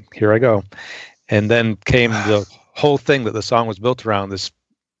 here I go. And then came the whole thing that the song was built around, this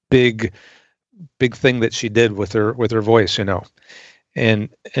big thing that she did with her voice, And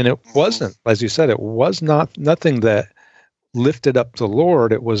it wasn't, as you said, it was nothing that lifted up the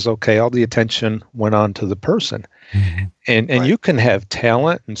Lord. It was, okay, all the attention went on to the person. Mm-hmm. And right. You can have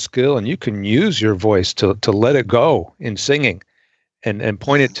talent and skill, and you can use your voice to let it go in singing and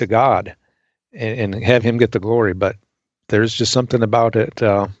point it to God and have him get the glory. But there's just something about it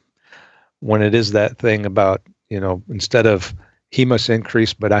when it is that thing about, instead of he must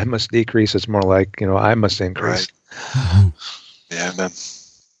increase, but I must decrease, it's more like, I must increase. Right. Yeah, amen.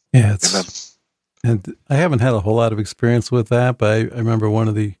 Yeah, amen. And I haven't had a whole lot of experience with that, but I remember one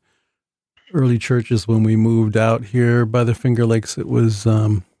of the early churches when we moved out here by the Finger Lakes. It was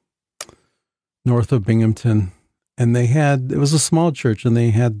north of Binghamton, and it was a small church, and they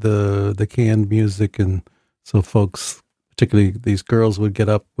had the canned music, and so folks, particularly these girls, would get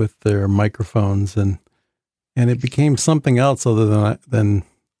up with their microphones, and it became something else other than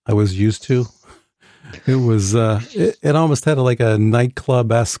I was used to. It was it almost had like a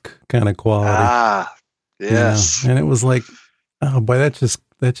nightclub-esque kind of quality. Ah, yes. And it was like, oh boy, that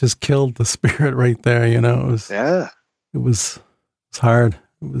just killed the spirit right there. It was It was hard.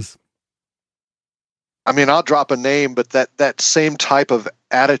 It was. I mean, I'll drop a name, but that same type of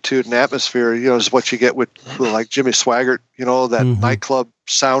attitude and atmosphere, is what you get with like Jimmy Swaggart. That nightclub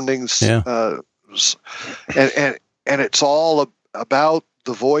soundings. Yeah. And it's all about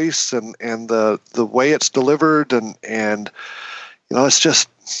the voice and the way it's delivered and it's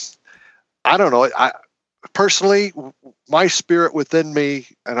just, I don't know. I personally, my spirit within me,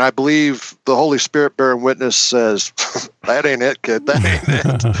 and I believe the Holy Spirit bearing witness, says that ain't it, kid. That ain't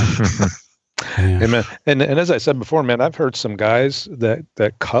it. Amen. And as I said before, man, I've heard some guys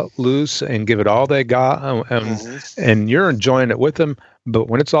that cut loose and give it all they got, and you're enjoying it with them. But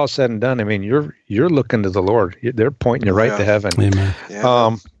when it's all said and done, I mean, you're looking to the Lord. They're pointing you right to heaven. Amen.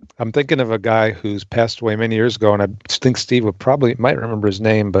 Yeah. I'm thinking of a guy who's passed away many years ago, and I think Steve might remember his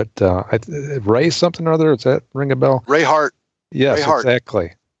name, but Ray something or other. Does that ring a bell? Ray Hart. Yes, Ray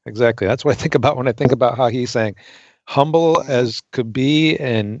Hart. Exactly. That's what I think about when I think about how he sang. Humble as could be,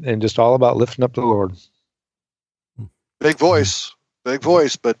 and just all about lifting up the Lord. Big voice,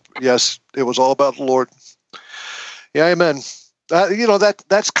 but yes, it was all about the Lord. Yeah, amen.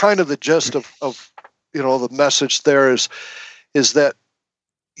 That's kind of the gist of the message there is that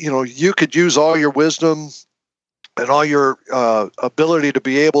you could use all your wisdom and all your ability to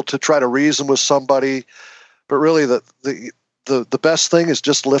be able to try to reason with somebody, but really the best thing is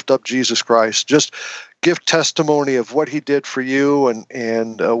just lift up Jesus Christ. Just give testimony of what he did for you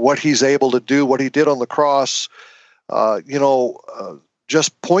and what he's able to do, what he did on the cross.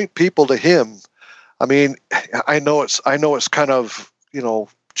 Just point people to him. I mean, I know it's kind of,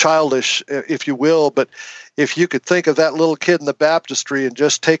 childish, if you will, but if you could think of that little kid in the baptistry and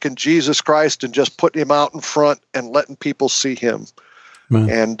just taking Jesus Christ and just putting him out in front and letting people see him,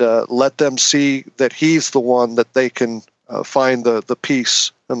 and let them see that he's the one that they can find the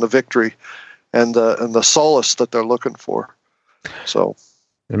peace and the victory and the solace that they're looking for. So,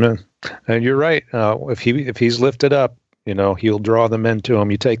 amen. And you're right. If he's lifted up, he'll draw them into him.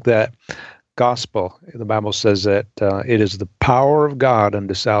 You take that gospel. The Bible says that it is the power of God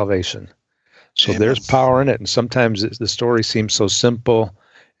unto salvation. So there's power in it. And sometimes the story seems so simple,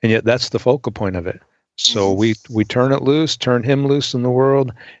 and yet that's the focal point of it. So we turn him loose in the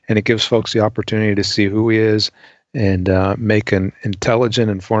world, and it gives folks the opportunity to see who he is and make an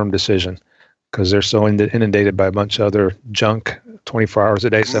intelligent, informed decision, because they're so inundated by a bunch of other junk 24 hours a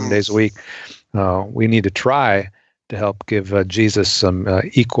day, 7 days a week. We need to try to help give Jesus some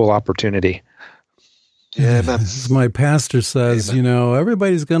equal opportunity. Yeah, man. As my pastor says,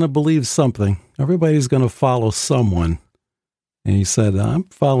 everybody's going to believe something. Everybody's going to follow someone. And he said, I'm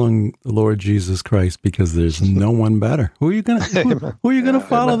following the Lord Jesus Christ because there's no one better. Who are you going to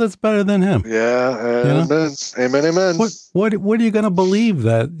follow that's better than him? Yeah. Amen. Amen. Amen. What are you going to believe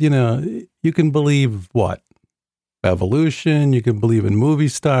that, you can believe what? Evolution. You can believe in movie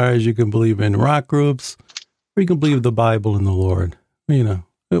stars. You can believe in rock groups, or you can believe the Bible and the Lord.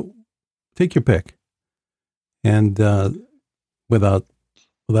 Take your pick. And without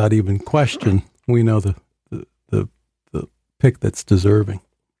even question, we know the pick that's deserving.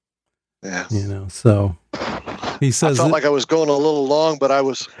 Yeah. So he says. I felt like I was going a little long, but I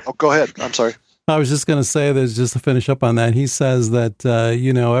was. Oh, go ahead. I'm sorry. I was just going to say that just to finish up on that. He says that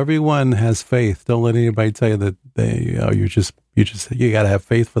everyone has faith. Don't let anybody tell you that you got to have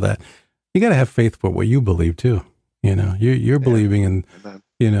faith for that. You got to have faith for what you believe too. You're believing in,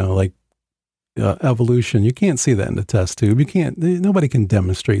 like evolution. You can't see that in the test tube. Nobody can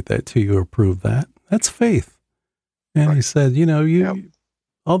demonstrate that to you or prove that. That's faith. And right. He said,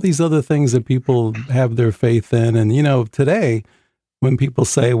 all these other things that people have their faith in. And, today when people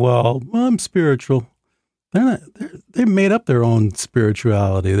say, well, I'm spiritual, they've made up their own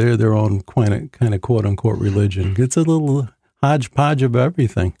spirituality. They're their own kind of quote unquote religion. It's a little hodgepodge of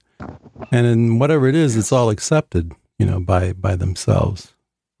everything. And in whatever it is, it's all accepted, by themselves.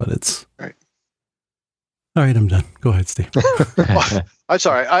 But it's right. All right, I'm done. Go ahead, Steve. I'm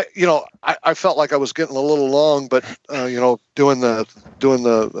sorry. I felt like I was getting a little long, but doing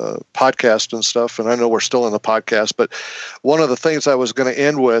the podcast and stuff, and I know we're still in the podcast. But one of the things I was going to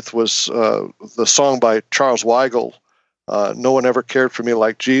end with was the song by Charles Weigel, "No One Ever Cared for Me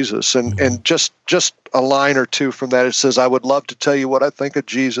Like Jesus," and just a line or two from that. It says, "I would love to tell you what I think of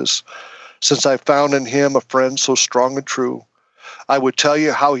Jesus, since I found in him a friend so strong and true. I would tell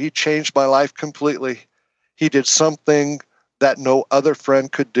you how he changed my life completely. He did something that no other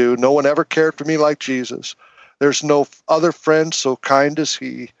friend could do. No one ever cared for me like Jesus. There's no other friend so kind as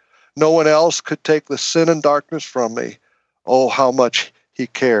he. No one else could take the sin and darkness from me. Oh, how much he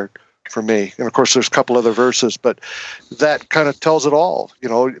cared for me." And of course, there's a couple other verses, but that kind of tells it all.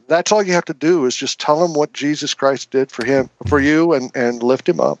 That's all you have to do is just tell him what Jesus Christ did for you, and lift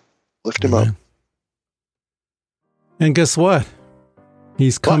him up. Lift him up. And guess what?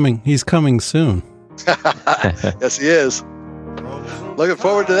 He's coming. What? He's coming soon. Yes, he is. Looking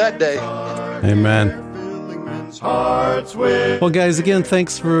forward to that day. Amen. Well, guys, again,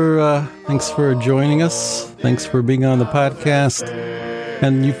 thanks for joining us. Thanks for being on the podcast.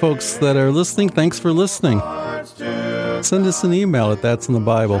 And you folks that are listening, thanks for listening. Send us an email at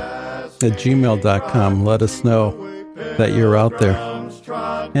that'sinthebible@gmail.com. Let us know that you're out there.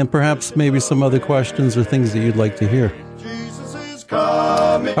 And perhaps maybe some other questions or things that you'd like to hear.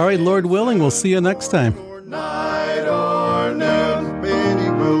 All right, Lord willing, we'll see you next time. Night or noon, many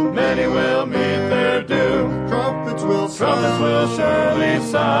will meet their doom. Trumpets will surely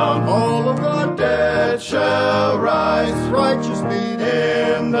sound. All of the dead shall rise. Righteous meet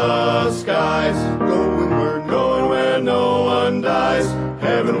in the skies. Going where no one dies.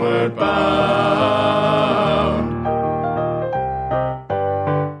 Heavenward bound.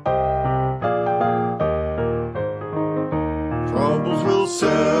 Troubles will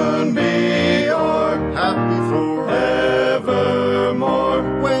soon be o'er, happy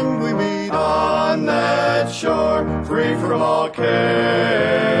forevermore, when we meet on that shore, free from all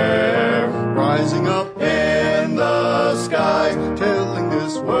care. Rising up in the sky, telling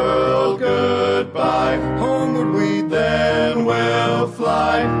this world goodbye, homeward we then will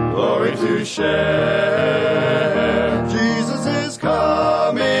fly, glory to share. Jesus is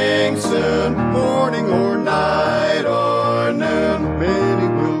coming soon, morning or night or noon.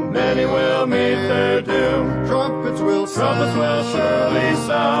 Many will meet their doom. Trumpets will surely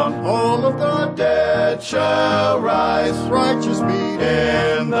sound. All of the dead shall rise. Righteous meet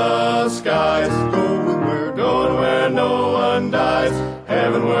in the skies. Going where no one dies.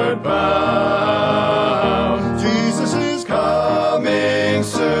 Heavenward bound. Jesus is coming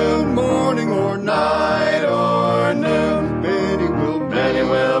soon. Morning or night or noon. Many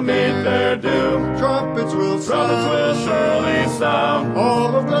will meet their doom. Trumpets will surely sound.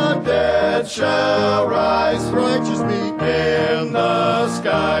 All of the dead shall rise. Righteous meet in the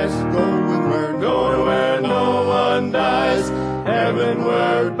skies. Going where no one dies.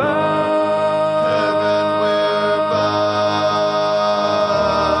 Heavenward bound.